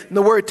saying. And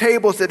the word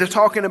tables that they're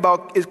talking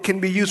about, it can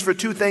be used for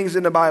two things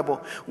in the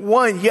Bible.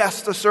 One,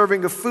 yes, the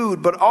serving of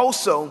food, but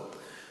also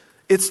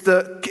it's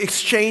the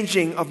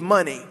exchanging of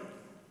money.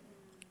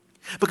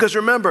 Because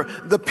remember,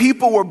 the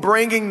people were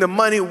bringing the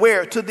money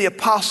where? To the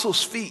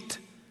apostles' feet.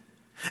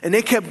 And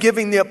they kept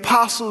giving the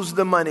apostles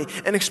the money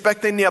and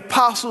expecting the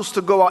apostles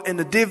to go out and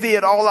to divvy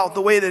it all out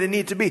the way that it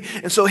needed to be.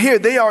 And so here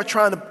they are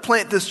trying to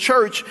plant this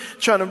church,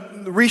 trying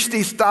to reach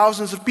these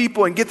thousands of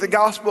people and get the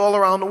gospel all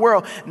around the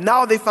world.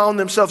 Now they found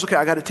themselves, okay,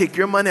 I got to take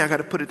your money. I got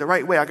to put it the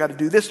right way. I got to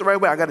do this the right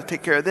way. I got to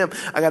take care of them.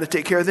 I got to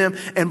take care of them.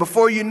 And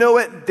before you know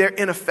it, they're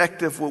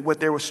ineffective with what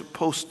they were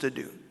supposed to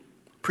do.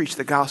 Preach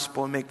the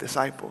gospel and make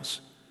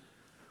disciples.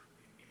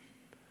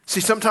 See,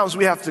 sometimes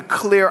we have to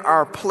clear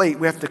our plate.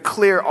 We have to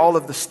clear all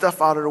of the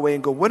stuff out of the way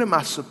and go, what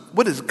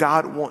does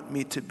God want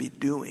me to be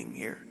doing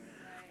here?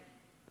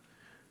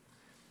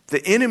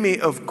 The enemy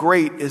of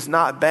great is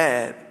not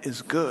bad,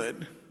 is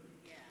good.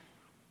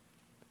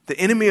 The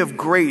enemy of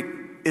great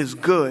is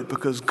good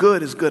because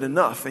good is good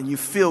enough and you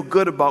feel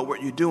good about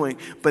what you're doing,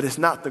 but it's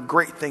not the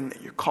great thing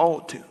that you're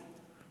called to.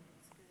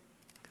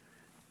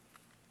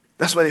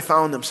 That's where they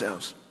found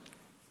themselves.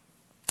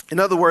 In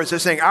other words, they're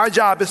saying our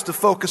job is to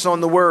focus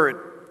on the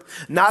word.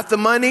 Not the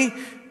money,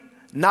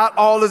 not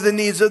all of the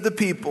needs of the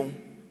people.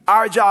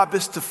 Our job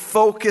is to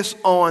focus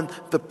on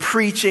the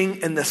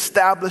preaching and the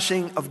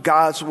establishing of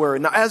God's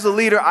word. Now, as a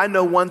leader, I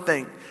know one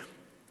thing.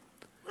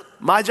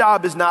 My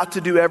job is not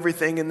to do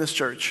everything in this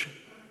church.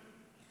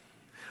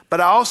 But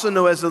I also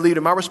know as a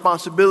leader, my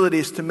responsibility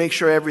is to make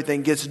sure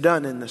everything gets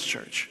done in this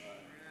church.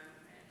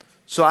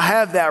 So I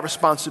have that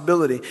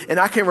responsibility. And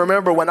I can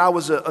remember when I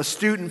was a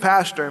student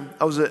pastor,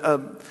 I was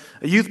a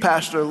youth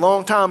pastor a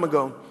long time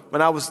ago.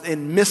 When I was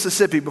in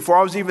Mississippi, before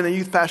I was even a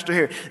youth pastor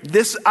here,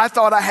 I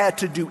thought I had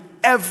to do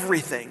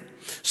everything.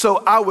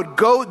 So I would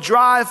go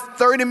drive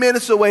 30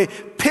 minutes away,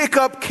 pick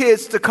up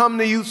kids to come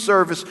to youth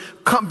service,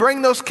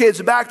 bring those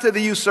kids back to the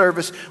youth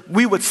service.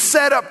 We would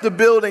set up the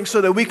building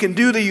so that we can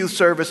do the youth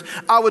service.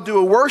 I would do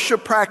a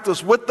worship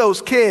practice with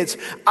those kids.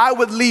 I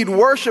would lead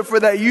worship for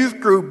that youth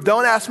group.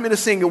 Don't ask me to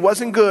sing. It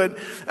wasn't good.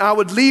 I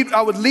would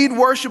lead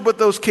worship with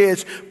those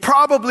kids,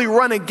 probably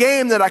run a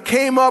game that I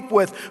came up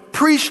with,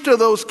 preach to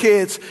those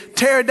kids,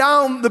 tear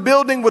down the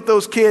building with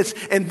those kids,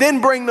 and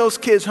then bring those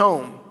kids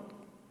home.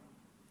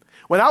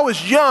 When I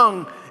was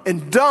young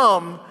and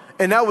dumb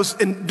and I was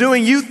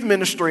doing youth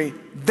ministry,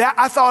 that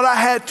I thought I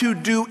had to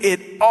do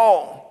it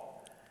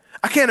all.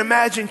 I can't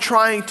imagine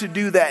trying to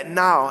do that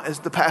now as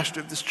the pastor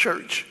of this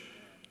church.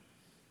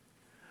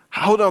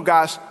 Hold on,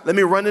 guys. Let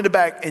me run in the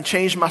back and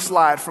change my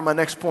slide for my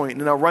next point, and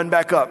then I'll run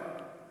back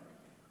up.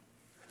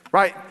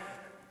 Right?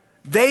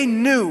 They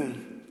knew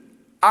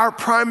our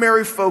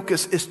primary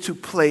focus is to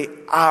play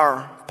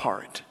our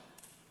part.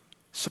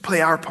 So play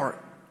our part.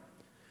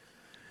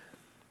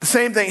 The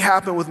same thing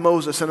happened with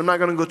Moses, and I'm not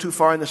going to go too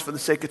far in this for the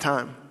sake of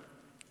time.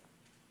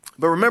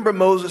 But remember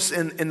Moses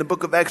in the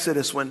book of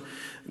Exodus when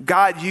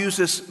God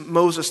uses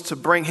Moses to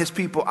bring his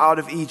people out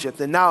of Egypt.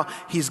 And now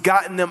he's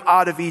gotten them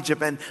out of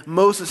Egypt. And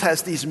Moses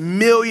has these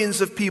millions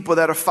of people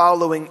that are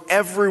following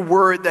every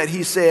word that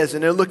he says.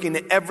 And they're looking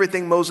at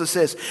everything Moses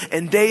says.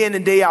 And day in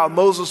and day out,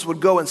 Moses would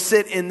go and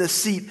sit in the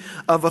seat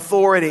of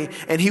authority.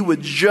 And he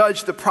would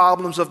judge the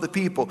problems of the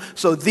people.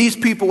 So these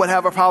people would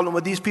have a problem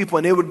with these people.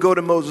 And they would go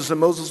to Moses. And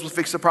Moses would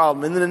fix the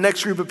problem. And then the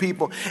next group of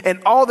people.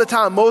 And all the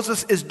time,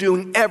 Moses is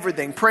doing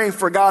everything. Praying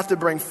for God to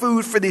bring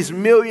food for these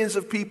millions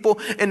of people.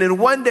 And then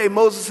one day,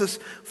 Moses'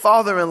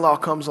 father-in-law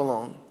comes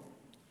along.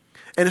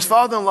 And his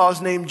father-in-law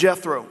is named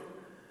Jethro.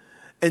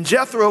 And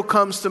Jethro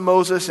comes to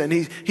Moses and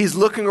he's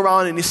looking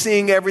around and he's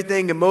seeing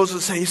everything. And Moses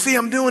is saying, you see,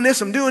 I'm doing this,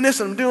 I'm doing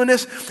this, I'm doing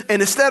this.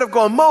 And instead of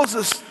going,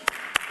 Moses,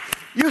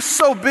 you're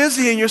so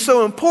busy and you're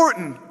so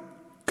important.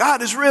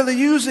 God is really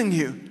using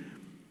you.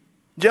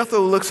 Jethro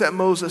looks at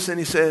Moses and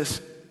he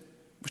says,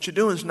 what you're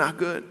doing is not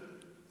good.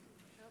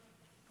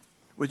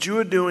 What you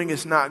are doing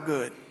is not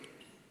good.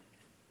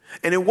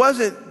 And it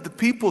wasn't the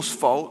people's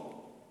fault.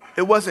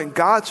 It wasn't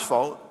God's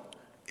fault.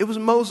 It was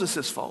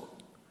Moses' fault.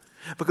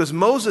 Because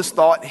Moses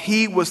thought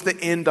he was the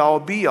end-all,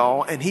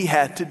 be-all, and he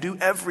had to do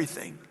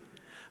everything.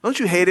 Don't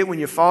you hate it when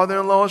your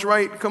father-in-law is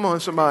right? Come on,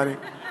 somebody.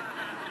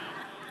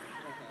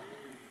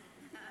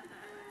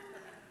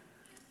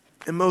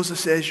 And Moses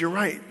says, you're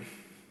right.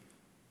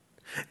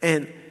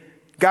 And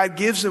God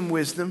gives him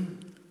wisdom.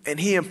 And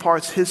he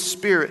imparts his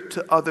spirit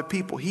to other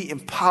people. He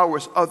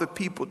empowers other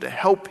people to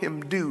help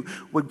him do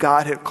what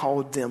God had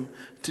called them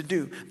to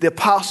do. The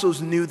apostles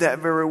knew that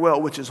very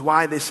well, which is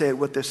why they said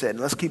what they said.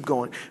 And let's keep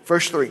going.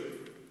 Verse 3.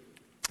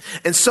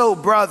 And so,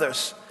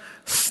 brothers,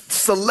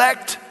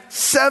 select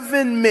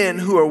 7 men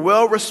who are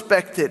well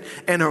respected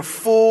and are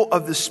full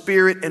of the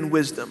Spirit and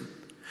wisdom.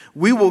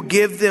 We will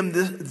give them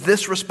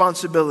this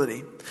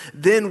responsibility.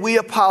 Then we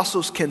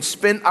apostles can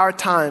spend our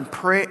time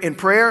in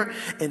prayer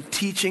and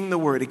teaching the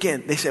word.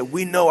 Again, they said,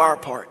 we know our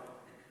part.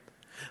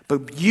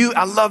 But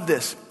I love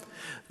this.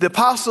 The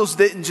apostles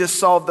didn't just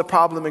solve the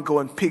problem and go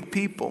and pick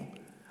people.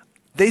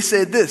 They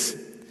said this,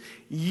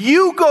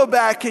 you go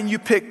back and you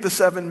pick the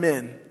 7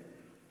 men.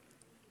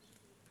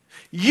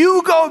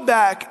 You go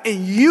back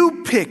and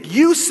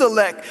you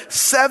select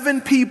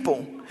 7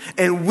 people,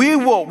 and we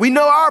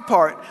know our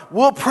part.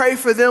 We'll pray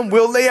for them.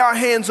 We'll lay our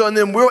hands on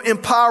them. We'll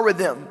empower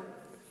them.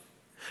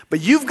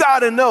 But you've got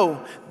to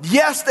know,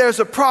 yes, there's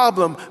a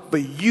problem,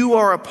 but you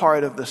are a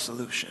part of the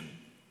solution.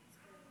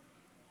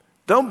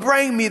 Don't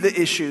bring me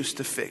the issues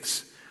to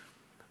fix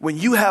when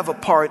you have a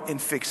part in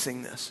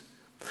fixing this.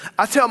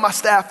 I tell my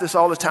staff this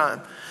all the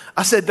time.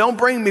 I said, don't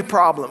bring me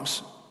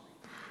problems.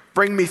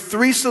 Bring me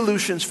 3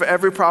 solutions for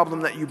every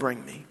problem that you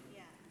bring me.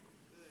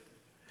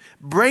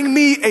 Bring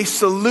me a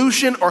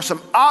solution or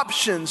some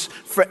options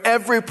for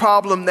every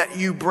problem that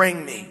you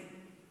bring me.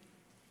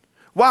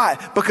 Why?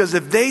 Because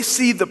if they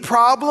see the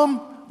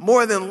problem,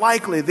 more than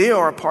likely they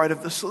are a part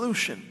of the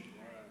solution.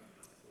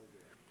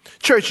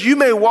 Church, you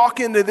may walk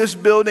into this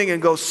building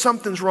and go,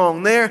 something's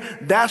wrong there,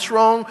 that's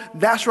wrong,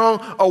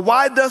 or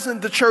why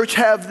doesn't the church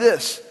have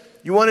this?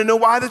 You want to know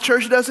why the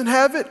church doesn't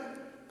have it?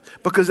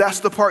 Because that's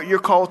the part you're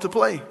called to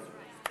play.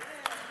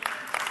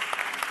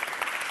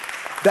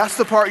 That's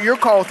the part you're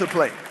called to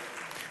play.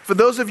 For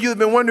those of you who have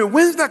been wondering,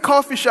 when's that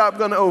coffee shop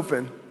going to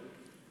open?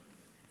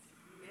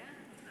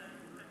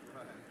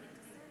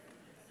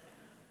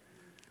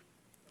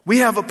 We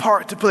have a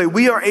part to play.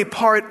 We are a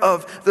part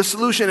of the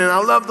solution. And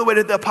I love the way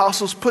that the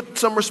apostles put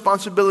some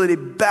responsibility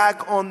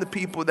back on the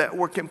people that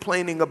were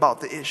complaining about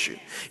the issue.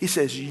 He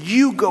says,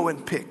 you go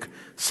and pick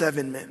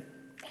 7 men.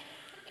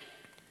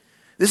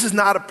 This is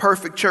not a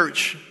perfect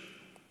church.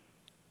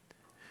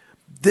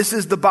 This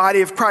is the body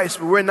of Christ,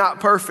 but we're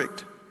not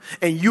perfect.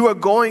 And you are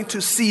going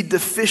to see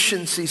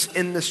deficiencies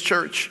in this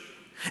church.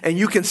 And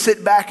you can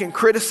sit back and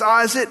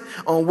criticize it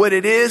on what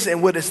it is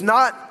and what it's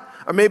not.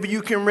 Or maybe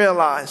you can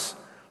realize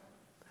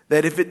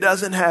that if it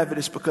doesn't have it,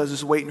 it's because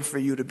it's waiting for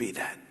you to be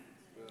that.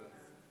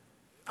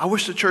 I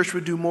wish the church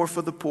would do more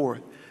for the poor.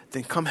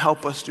 Then come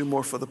help us do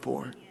more for the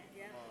poor.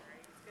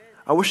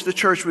 I wish the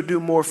church would do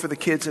more for the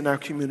kids in our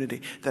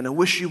community. Then I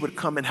wish you would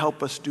come and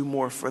help us do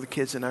more for the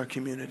kids in our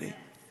community.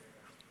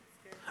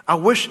 I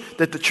wish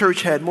that the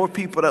church had more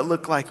people that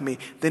look like me.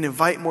 Then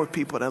invite more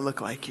people that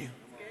look like you.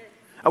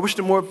 I wish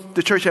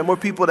the church had more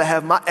people that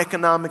have my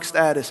economic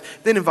status.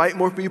 Then invite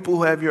more people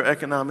who have your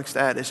economic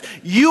status.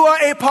 You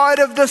are a part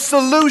of the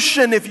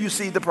solution if you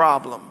see the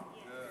problem.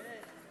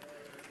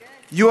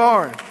 You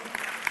are.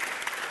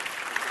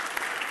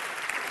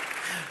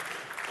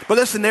 But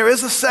listen, there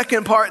is a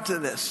second part to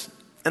this.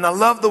 And I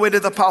love the way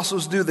that the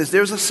apostles do this.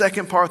 There's a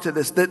second part to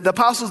this. The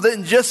apostles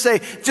didn't just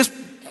say, just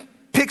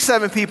pick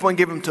 7 people and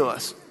give them to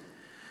us.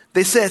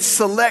 They said,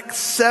 select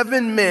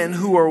 7 men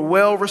who are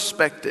well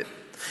respected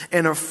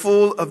and are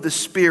full of the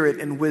Spirit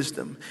and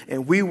wisdom,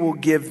 and we will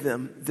give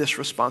them this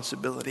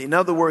responsibility. In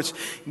other words,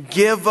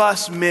 give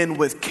us men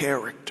with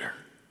character.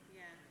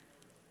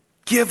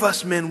 Give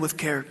us men with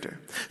character.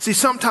 See,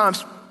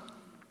 sometimes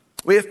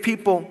we have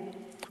people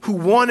who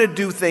want to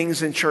do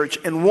things in church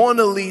and want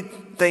to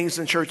lead things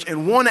in church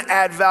and want to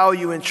add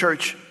value in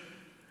church,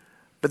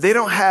 but they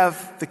don't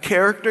have the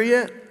character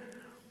yet,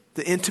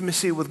 the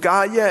intimacy with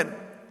God yet,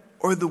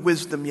 or the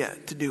wisdom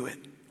yet to do it.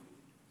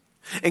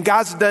 And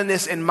God's done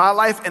this in my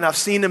life, and I've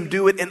seen him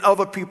do it in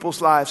other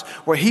people's lives,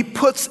 where he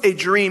puts a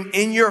dream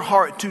in your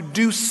heart to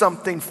do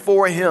something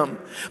for him,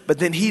 but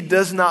then he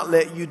does not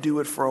let you do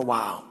it for a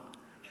while.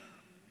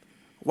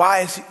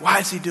 Why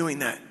is he doing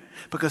that?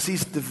 Because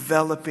he's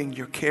developing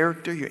your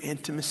character, your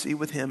intimacy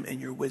with him,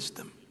 and your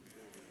wisdom.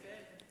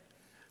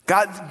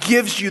 God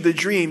gives you the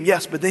dream,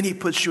 yes, but then he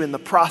puts you in the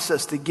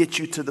process to get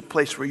you to the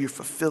place where you're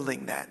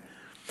fulfilling that.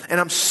 And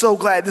I'm so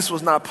glad this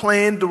was not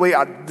planned the way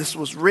this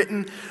was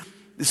written.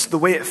 This is the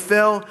way it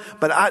fell.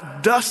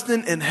 But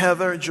Dustin and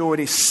Heather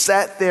Jordy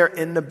sat there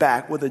in the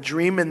back with a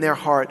dream in their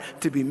heart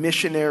to be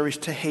missionaries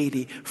to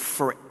Haiti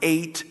for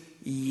 8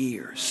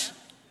 years.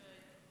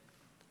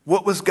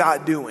 What was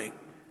God doing?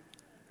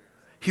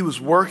 He was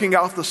working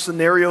out the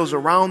scenarios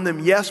around them,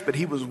 yes, but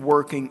he was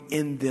working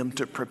in them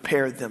to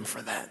prepare them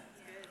for that.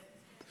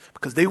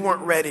 Because they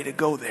weren't ready to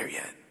go there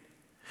yet.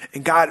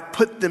 And God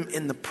put them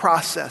in the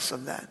process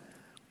of that.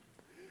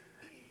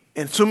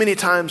 And so many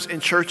times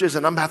in churches,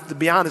 and I'm going to have to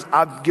be honest,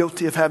 I'm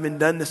guilty of having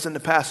done this in the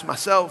past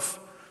myself,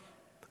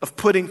 of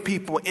putting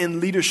people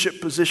in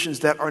leadership positions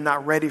that are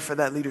not ready for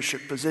that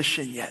leadership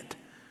position yet.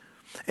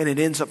 And it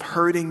ends up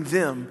hurting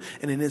them,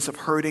 and it ends up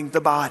hurting the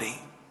body.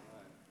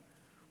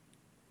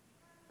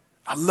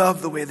 I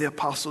love the way the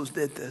apostles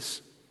did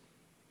this.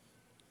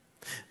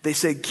 They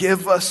said,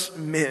 give us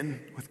men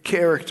with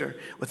character,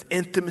 with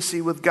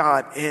intimacy with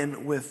God,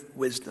 and with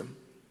wisdom.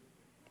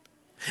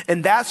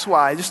 And that's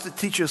why, just to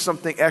teach you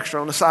something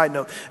extra on a side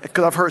note,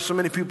 because I've heard so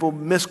many people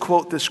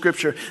misquote this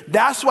scripture,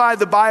 that's why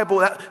the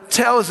Bible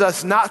tells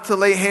us not to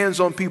lay hands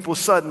on people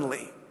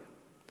suddenly.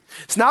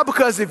 It's not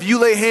because if you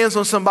lay hands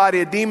on somebody,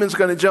 a demon's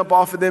going to jump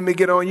off of them and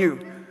get on you.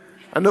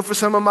 I know for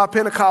some of my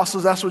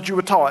Pentecostals, that's what you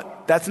were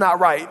taught. That's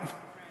not right.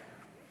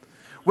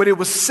 What it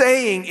was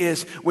saying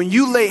is when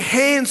you lay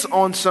hands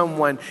on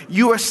someone,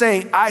 you are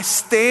saying, I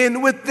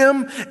stand with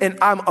them and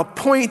I'm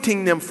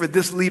appointing them for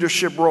this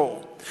leadership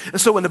role. And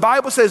so when the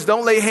Bible says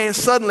don't lay hands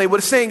suddenly, what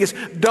it's saying is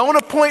don't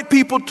appoint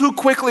people too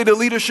quickly to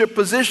leadership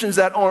positions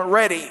that aren't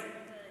ready.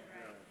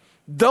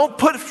 Don't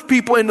put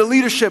people into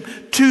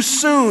leadership too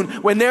soon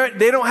when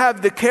they don't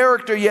have the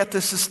character yet to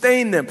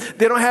sustain them.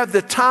 They don't have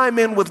the time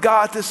in with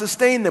God to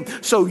sustain them.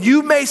 So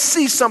you may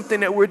see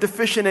something that we're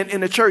deficient in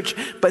the church.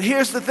 But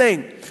here's the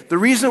thing. The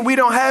reason we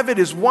don't have it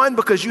is, one,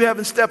 because you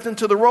haven't stepped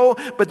into the role.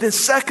 But then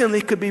secondly,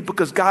 it could be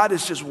because God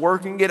is just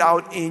working it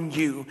out in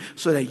you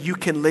so that you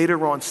can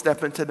later on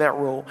step into that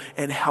role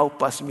and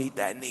help us meet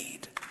that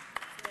need.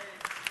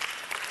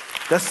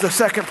 That's the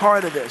second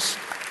part of this.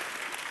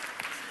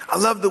 I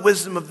love the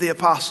wisdom of the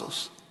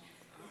apostles.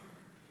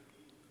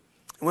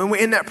 When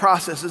we're in that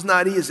process, it's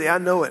not easy. I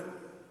know it.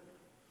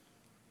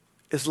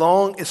 It's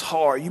long, it's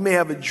hard. You may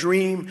have a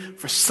dream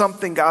for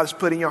something God has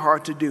put in your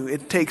heart to do.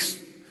 It takes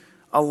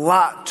a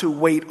lot to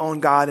wait on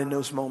God in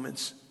those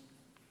moments.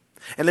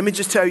 And let me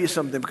just tell you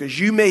something, because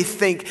you may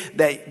think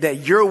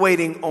that you're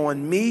waiting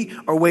on me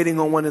or waiting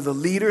on one of the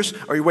leaders,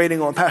 or you're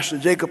waiting on Pastor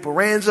Jacob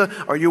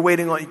Aranza, or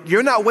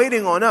you're not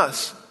waiting on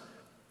us.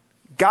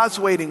 God's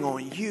waiting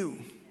on you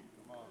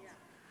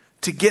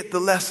to get the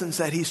lessons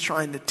that he's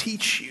trying to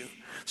teach you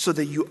so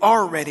that you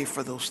are ready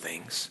for those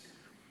things.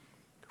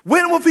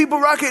 When will people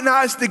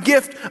recognize the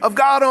gift of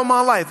God on my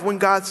life? When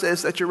God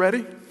says that you're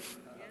ready?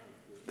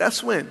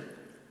 That's when.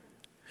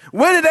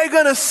 When are they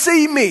going to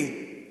see me?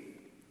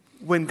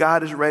 When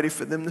God is ready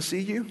for them to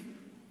see you.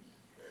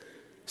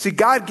 See,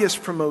 God gives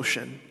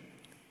promotion.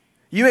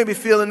 You may be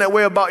feeling that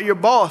way about your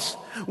boss.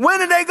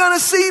 When are they going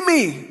to see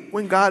me?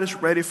 When God is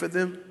ready for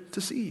them to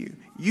see you.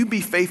 You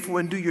be faithful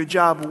and do your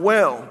job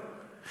well.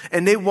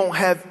 And they won't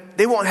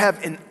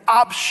have an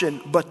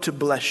option but to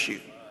bless you.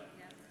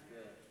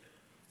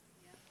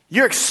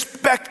 You're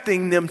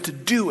expecting them to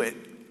do it.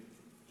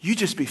 You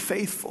just be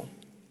faithful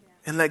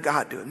and let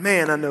God do it.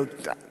 Man,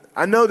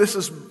 I know this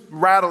is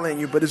rattling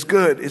you, but it's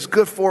good. It's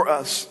good for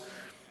us.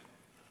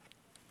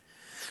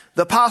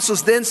 The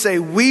apostles then say,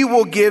 we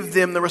will give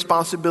them the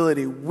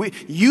responsibility.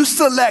 You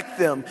select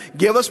them.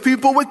 Give us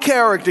people with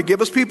character. Give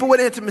us people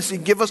with intimacy.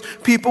 Give us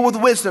people with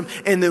wisdom.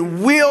 And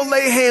then we'll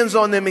lay hands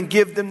on them and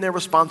give them their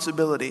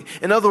responsibility.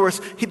 In other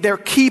words, they're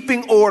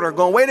keeping order.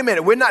 Going, wait a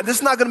minute. This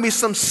is not going to be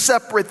some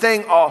separate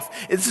thing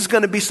off. This is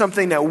going to be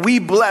something that we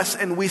bless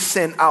and we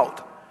send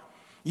out.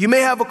 You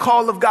may have a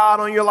call of God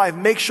on your life.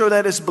 Make sure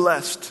that it's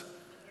blessed.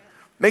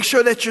 Make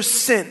sure that you're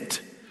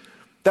sent.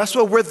 That's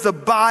what we're the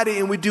body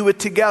and we do it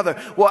together.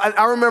 Well,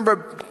 I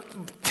remember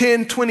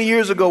 10, 20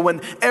 years ago when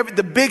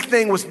the big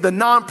thing was the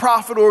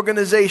nonprofit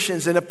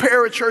organizations and the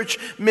parachurch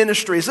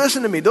ministries.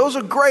 Listen to me. Those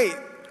are great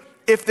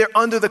if they're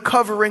under the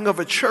covering of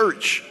a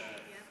church.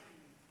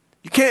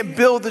 You can't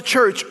build the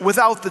church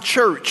without the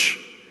church.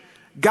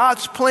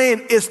 God's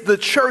plan is the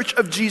church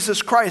of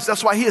Jesus Christ.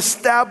 That's why he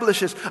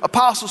establishes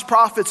apostles,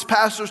 prophets,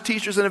 pastors,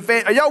 teachers, and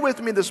evangelists. Are y'all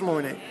with me this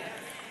morning?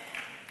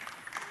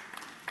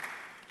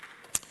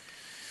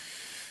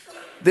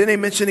 Then they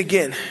mention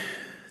again,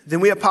 then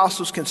we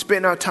apostles can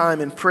spend our time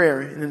in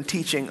prayer and in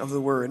teaching of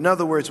the word. In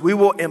other words, we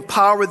will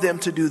empower them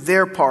to do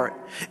their part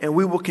and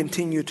we will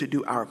continue to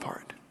do our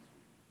part.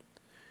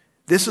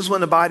 This is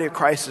when the body of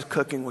Christ is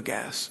cooking with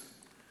gas.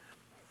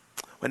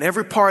 When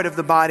every part of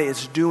the body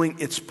is doing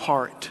its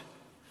part.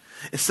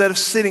 Instead of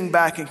sitting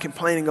back and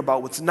complaining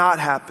about what's not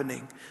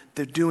happening,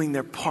 they're doing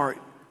their part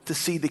to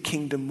see the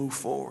kingdom move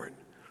forward.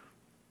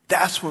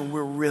 That's when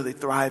we're really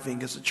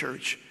thriving as a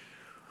church.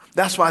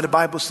 That's why the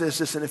Bible says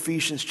this in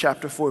Ephesians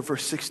chapter 4,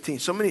 verse 16.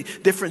 So many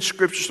different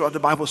scriptures throughout the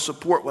Bible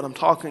support what I'm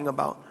talking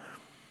about.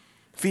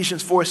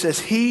 Ephesians 4 says,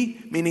 he,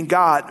 meaning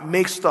God,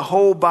 makes the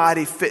whole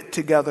body fit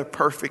together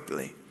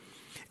perfectly.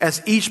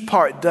 As each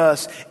part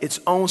does its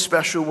own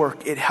special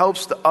work, it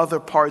helps the other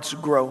parts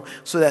grow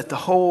so that the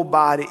whole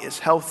body is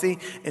healthy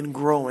and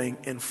growing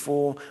and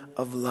full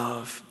of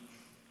love.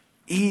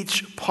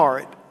 Each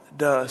part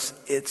does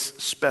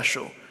its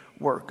special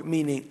work,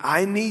 meaning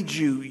I need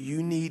you,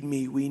 you need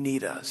me, we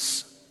need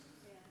us.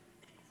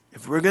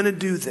 If we're going to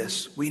do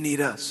this, we need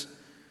us.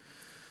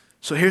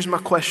 So here's my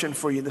question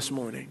for you this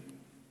morning.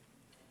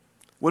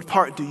 What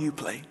part do you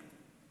play?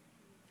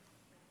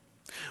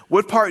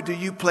 What part do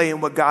you play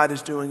in what God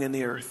is doing in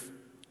the earth?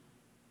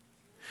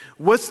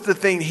 What's the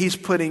thing he's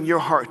put in your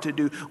heart to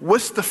do?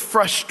 What's the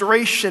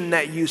frustration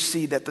that you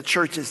see that the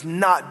church is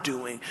not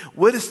doing?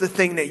 What is the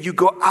thing that you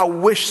go, I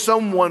wish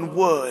someone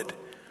would?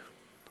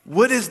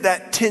 What is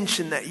that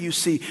tension that you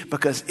see?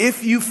 Because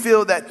if you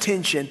feel that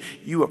tension,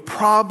 you are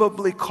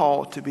probably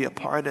called to be a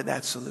part of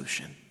that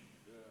solution.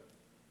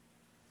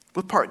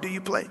 What part do you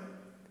play?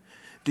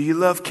 Do you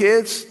love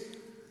kids?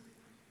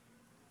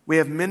 We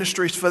have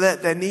ministries for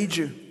that need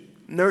you.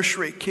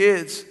 Nursery,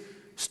 kids,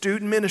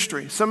 student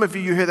ministry. Some of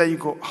you hear that, you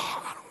go,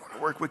 oh, I don't want to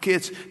work with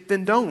kids.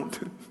 Then don't.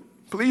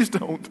 Please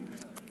don't.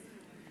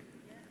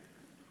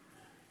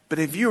 But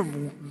if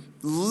you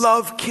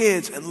love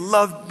kids and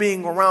love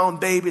being around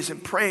babies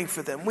and praying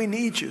for them, we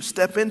need you.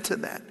 Step into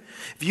that.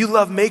 If you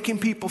love making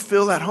people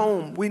feel at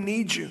home, we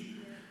need you.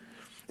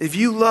 If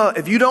you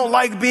don't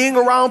like being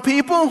around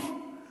people,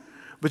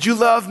 but you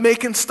love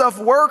making stuff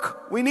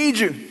work, we need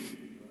you.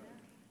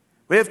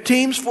 We have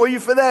teams for you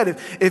for that.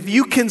 If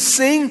you can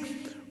sing,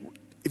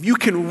 if you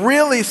can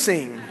really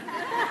sing,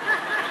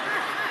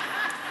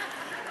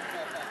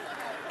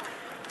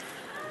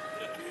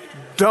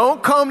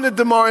 don't come to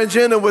DeMar and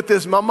Jenna with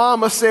this, my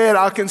mama said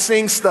I can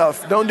sing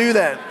stuff. Don't do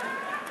that.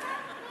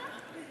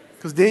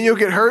 Because then you'll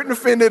get hurt and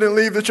offended and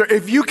leave the church.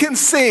 If you can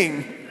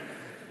sing,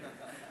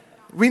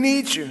 we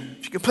need you.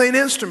 If you can play an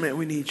instrument,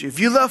 we need you. If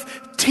you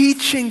love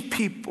teaching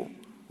people,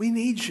 we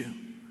need you.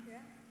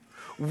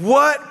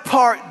 What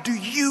part do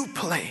you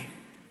play?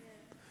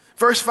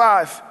 Verse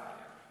 5,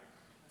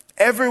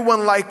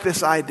 everyone liked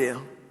this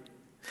idea,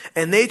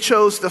 and they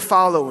chose the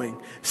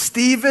following: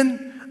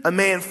 Stephen, a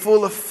man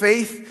full of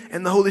faith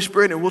and the Holy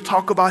Spirit, and we'll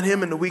talk about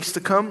him in the weeks to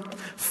come.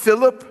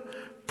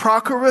 Philip,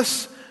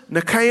 Prochorus,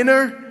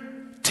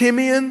 Nicanor,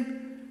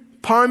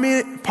 Timian,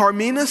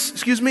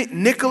 Parmenas,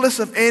 Nicholas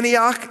of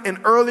Antioch,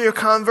 an earlier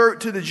convert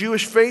to the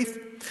Jewish faith.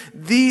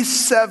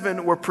 These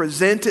 7 were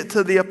presented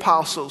to the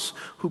apostles,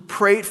 who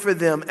prayed for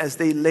them as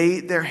they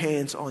laid their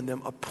hands on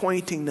them,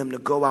 appointing them to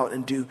go out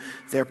and do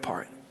their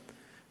part.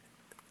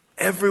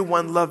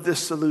 Everyone loved this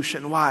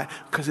solution. Why?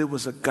 Because it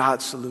was a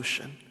God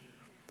solution.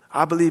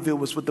 I believe it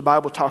was what the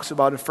Bible talks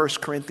about in 1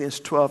 Corinthians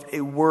 12,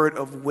 a word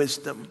of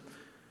wisdom.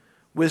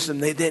 Wisdom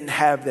they didn't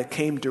have that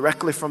came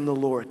directly from the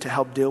Lord to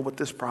help deal with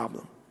this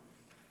problem.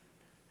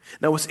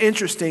 Now what's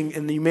interesting,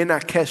 and you may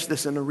not catch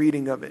this in the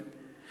reading of it,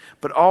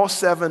 but all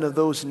 7 of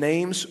those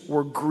names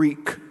were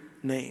Greek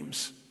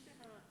names.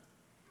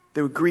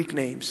 They were Greek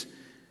names,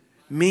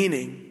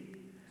 meaning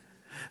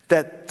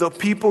that the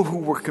people who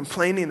were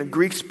complaining, the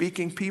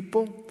Greek-speaking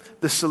people,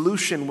 the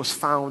solution was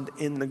found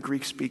in the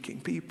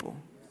Greek-speaking people.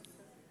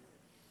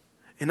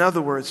 In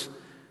other words,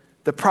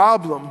 the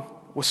problem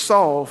was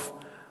solved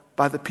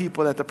by the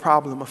people that the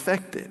problem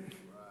affected.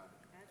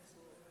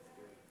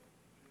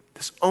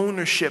 This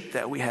ownership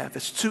that we have,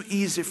 it's too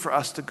easy for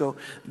us to go,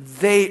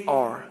 they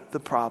are the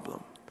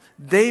problem.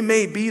 They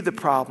may be the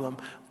problem,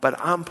 but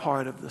I'm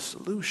part of the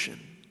solution.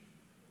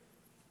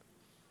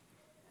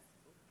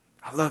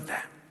 I love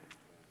that.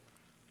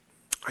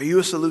 Are you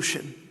a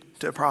solution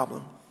to a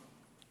problem?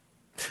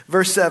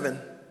 Verse 7.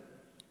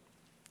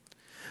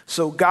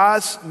 So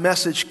God's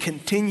message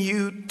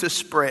continued to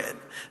spread.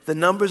 The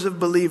numbers of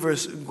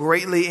believers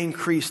greatly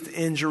increased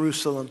in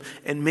Jerusalem,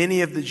 and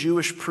many of the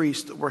Jewish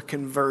priests were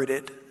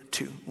converted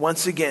too.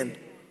 Once again,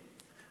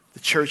 the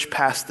church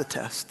passed the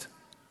test.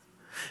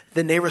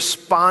 Then they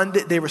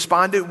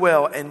responded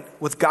well and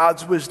with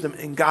God's wisdom,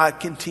 and God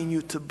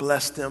continued to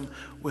bless them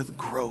with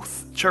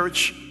growth.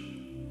 Church,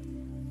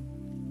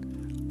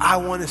 I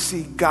want to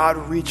see God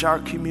reach our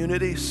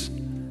communities.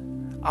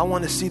 I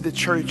want to see the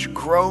church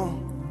grow.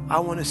 I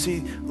want to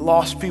see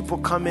lost people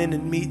come in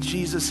and meet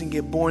Jesus and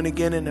get born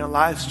again and their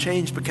lives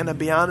changed. But can I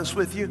be honest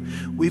with you?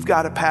 We've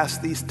got to pass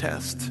these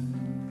tests.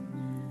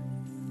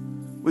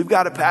 We've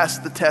got to pass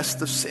the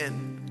test of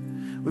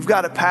sin. We've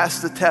got to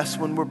pass the test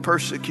when we're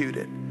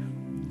persecuted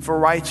for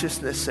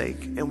righteousness'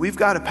 sake. And we've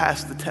got to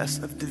pass the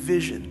test of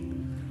division.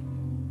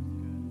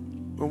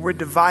 When we're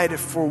divided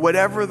for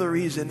whatever the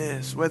reason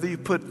is, whether you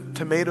put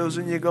tomatoes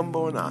in your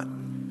gumbo or not,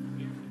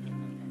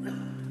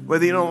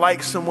 whether you don't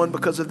like someone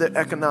because of their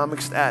economic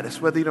status,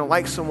 whether you don't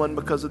like someone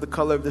because of the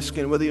color of their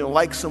skin, whether you don't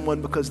like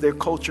someone because their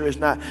culture is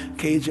not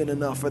Cajun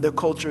enough or their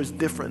culture is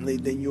differently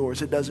than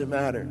yours, it doesn't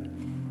matter.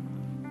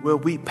 Will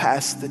we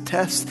pass the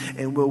test,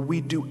 and will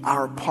we do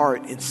our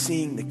part in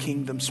seeing the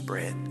kingdom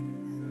spread?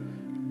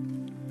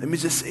 Let me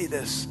just say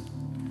this.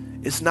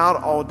 It's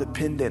not all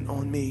dependent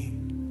on me.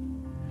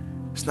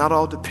 It's not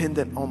all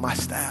dependent on my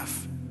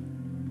staff.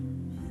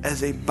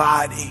 As a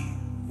body,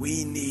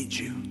 we need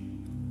you.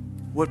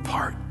 What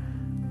part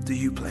do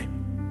you play?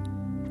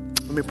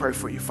 Let me pray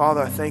for you.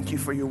 Father, I thank you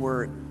for your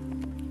word.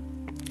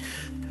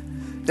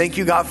 Thank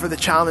you, God, for the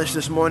challenge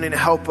this morning to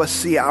help us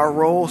see our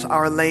roles,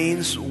 our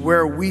lanes,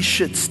 where we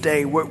should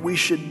stay, what we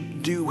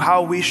should do,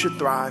 how we should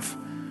thrive.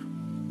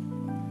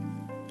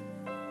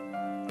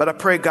 But I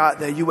pray, God,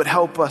 that you would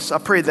help us. I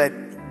pray that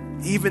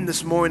even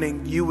this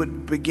morning you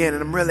would begin,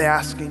 and I'm really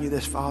asking you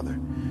this, Father.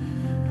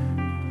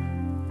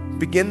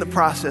 Begin the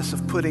process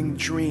of putting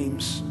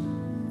dreams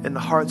in the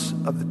hearts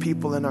of the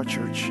people in our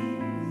church.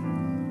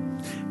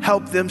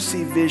 Help them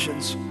see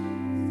visions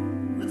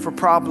for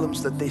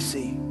problems that they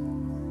see.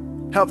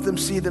 Help them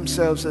see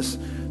themselves as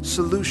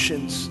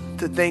solutions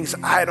to things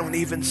I don't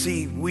even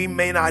see. We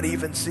may not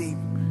even see.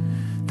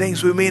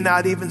 Things we may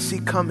not even see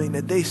coming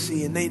that they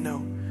see and they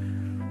know.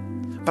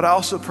 But I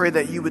also pray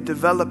that you would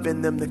develop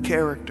in them the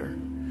character,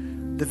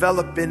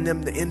 develop in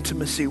them the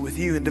intimacy with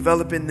you, and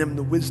develop in them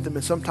the wisdom.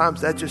 And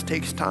sometimes that just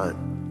takes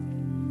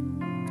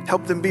time.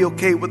 Help them be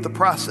okay with the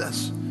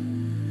process.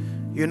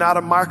 You're not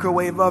a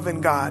microwave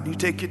oven God. You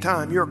take your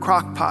time. You're a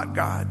crock pot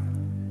God.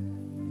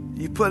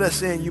 You put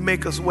us in, you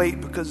make us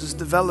wait because it's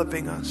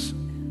developing us.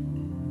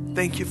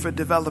 Thank you for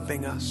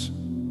developing us.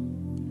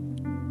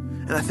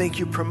 And I thank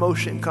you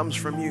promotion comes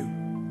from you.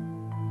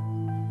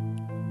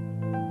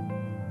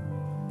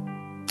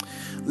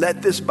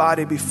 Let this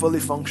body be fully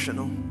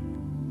functional,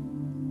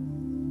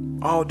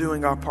 all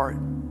doing our part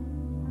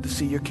to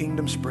see your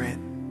kingdom spread.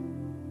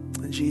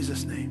 In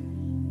Jesus' name.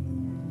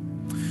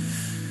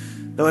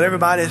 Now, with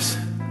everybody's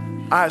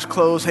eyes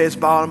closed, heads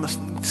bowed, I'm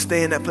going to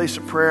stay in that place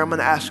of prayer. I'm going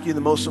to ask you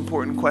the most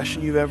important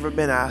question you've ever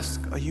been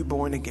asked. Are you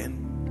born again?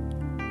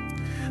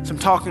 So I'm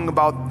talking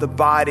about the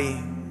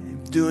body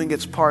doing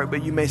its part,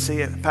 but you may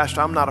say,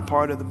 Pastor, I'm not a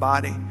part of the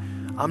body.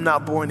 I'm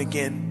not born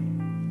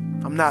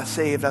again. I'm not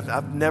saved.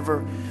 I've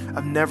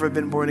never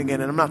been born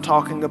again. And I'm not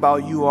talking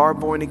about you are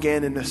born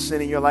again and there's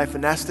sin in your life.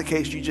 And that's the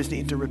case, you just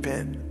need to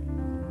repent.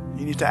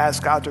 You need to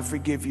ask God to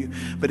forgive you.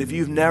 But if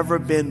you've never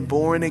been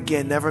born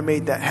again, never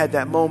had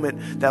that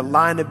moment, that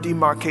line of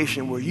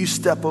demarcation where you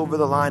step over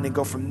the line and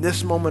go, from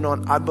this moment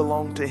on, I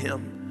belong to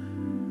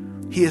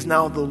him. He is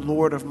now the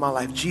Lord of my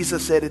life.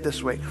 Jesus said it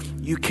this way: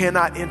 you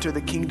cannot enter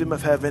the kingdom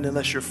of heaven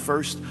unless you're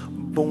first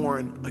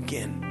born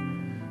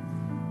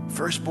again.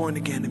 First born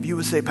again. If you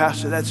would say,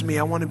 Pastor, that's me.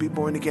 I want to be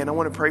born again. I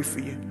want to pray for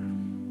you.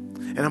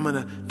 And I'm going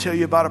to tell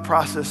you about a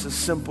process as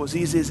simple, as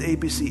easy as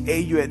ABC. A,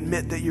 you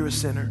admit that you're a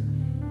sinner.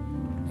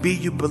 B,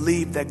 you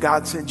believe that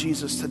God sent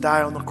Jesus to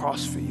die on the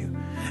cross for you.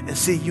 And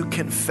C, you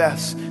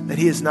confess that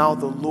he is now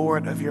the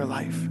Lord of your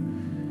life.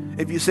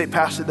 If you say,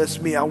 Pastor, that's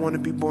me. I want to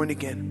be born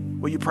again.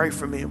 Will you pray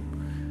for me?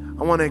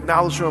 I want to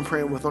acknowledge who I'm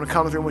praying with. On the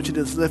count of three, I want you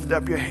to just lift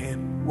up your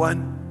hand.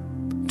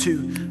 1,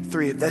 2,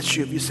 3. If that's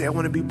you, if you say, I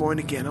want to be born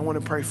again, I want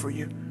to pray for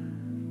you.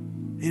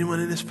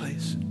 Anyone in this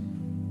place?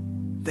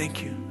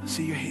 Thank you. I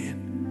see your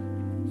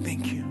hand.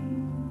 Thank you.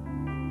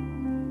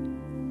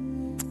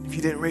 If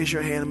you didn't raise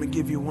your hand, I'm going to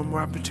give you one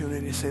more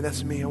opportunity to say,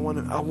 that's me. I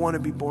want to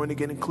be born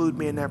again. Include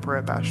me in that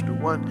prayer, Pastor.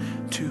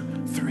 1,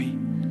 2, 3.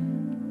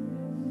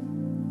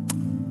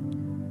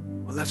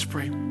 Well, let's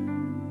pray.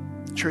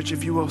 Church,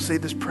 if you will, say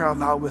this prayer out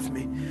loud with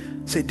me.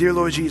 Say, dear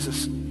Lord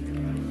Jesus,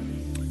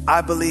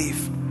 I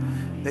believe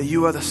that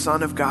you are the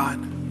Son of God.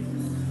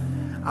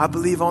 I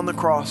believe on the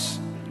cross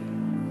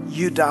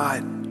you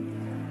died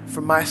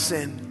for my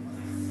sin,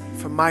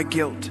 for my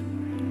guilt,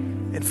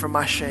 and for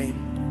my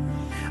shame.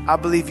 I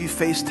believe you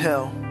faced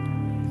hell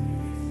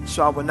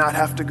so I would not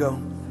have to go.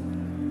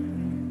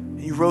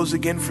 You rose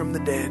again from the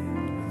dead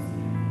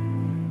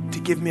to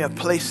give me a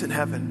place in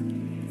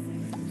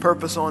heaven,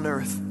 purpose on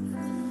earth,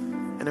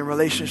 and a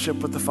relationship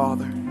with the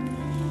Father.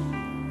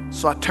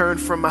 So I turn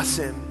from my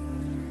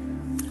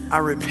sin. I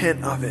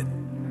repent of it.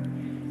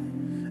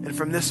 And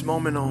from this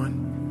moment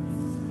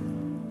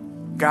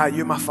on, God,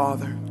 you're my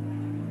Father.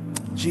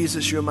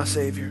 Jesus, you're my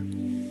Savior.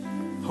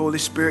 Holy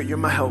Spirit, you're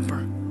my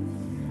helper.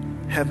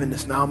 Heaven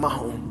is now my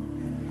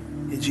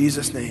home. In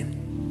Jesus'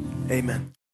 name, amen.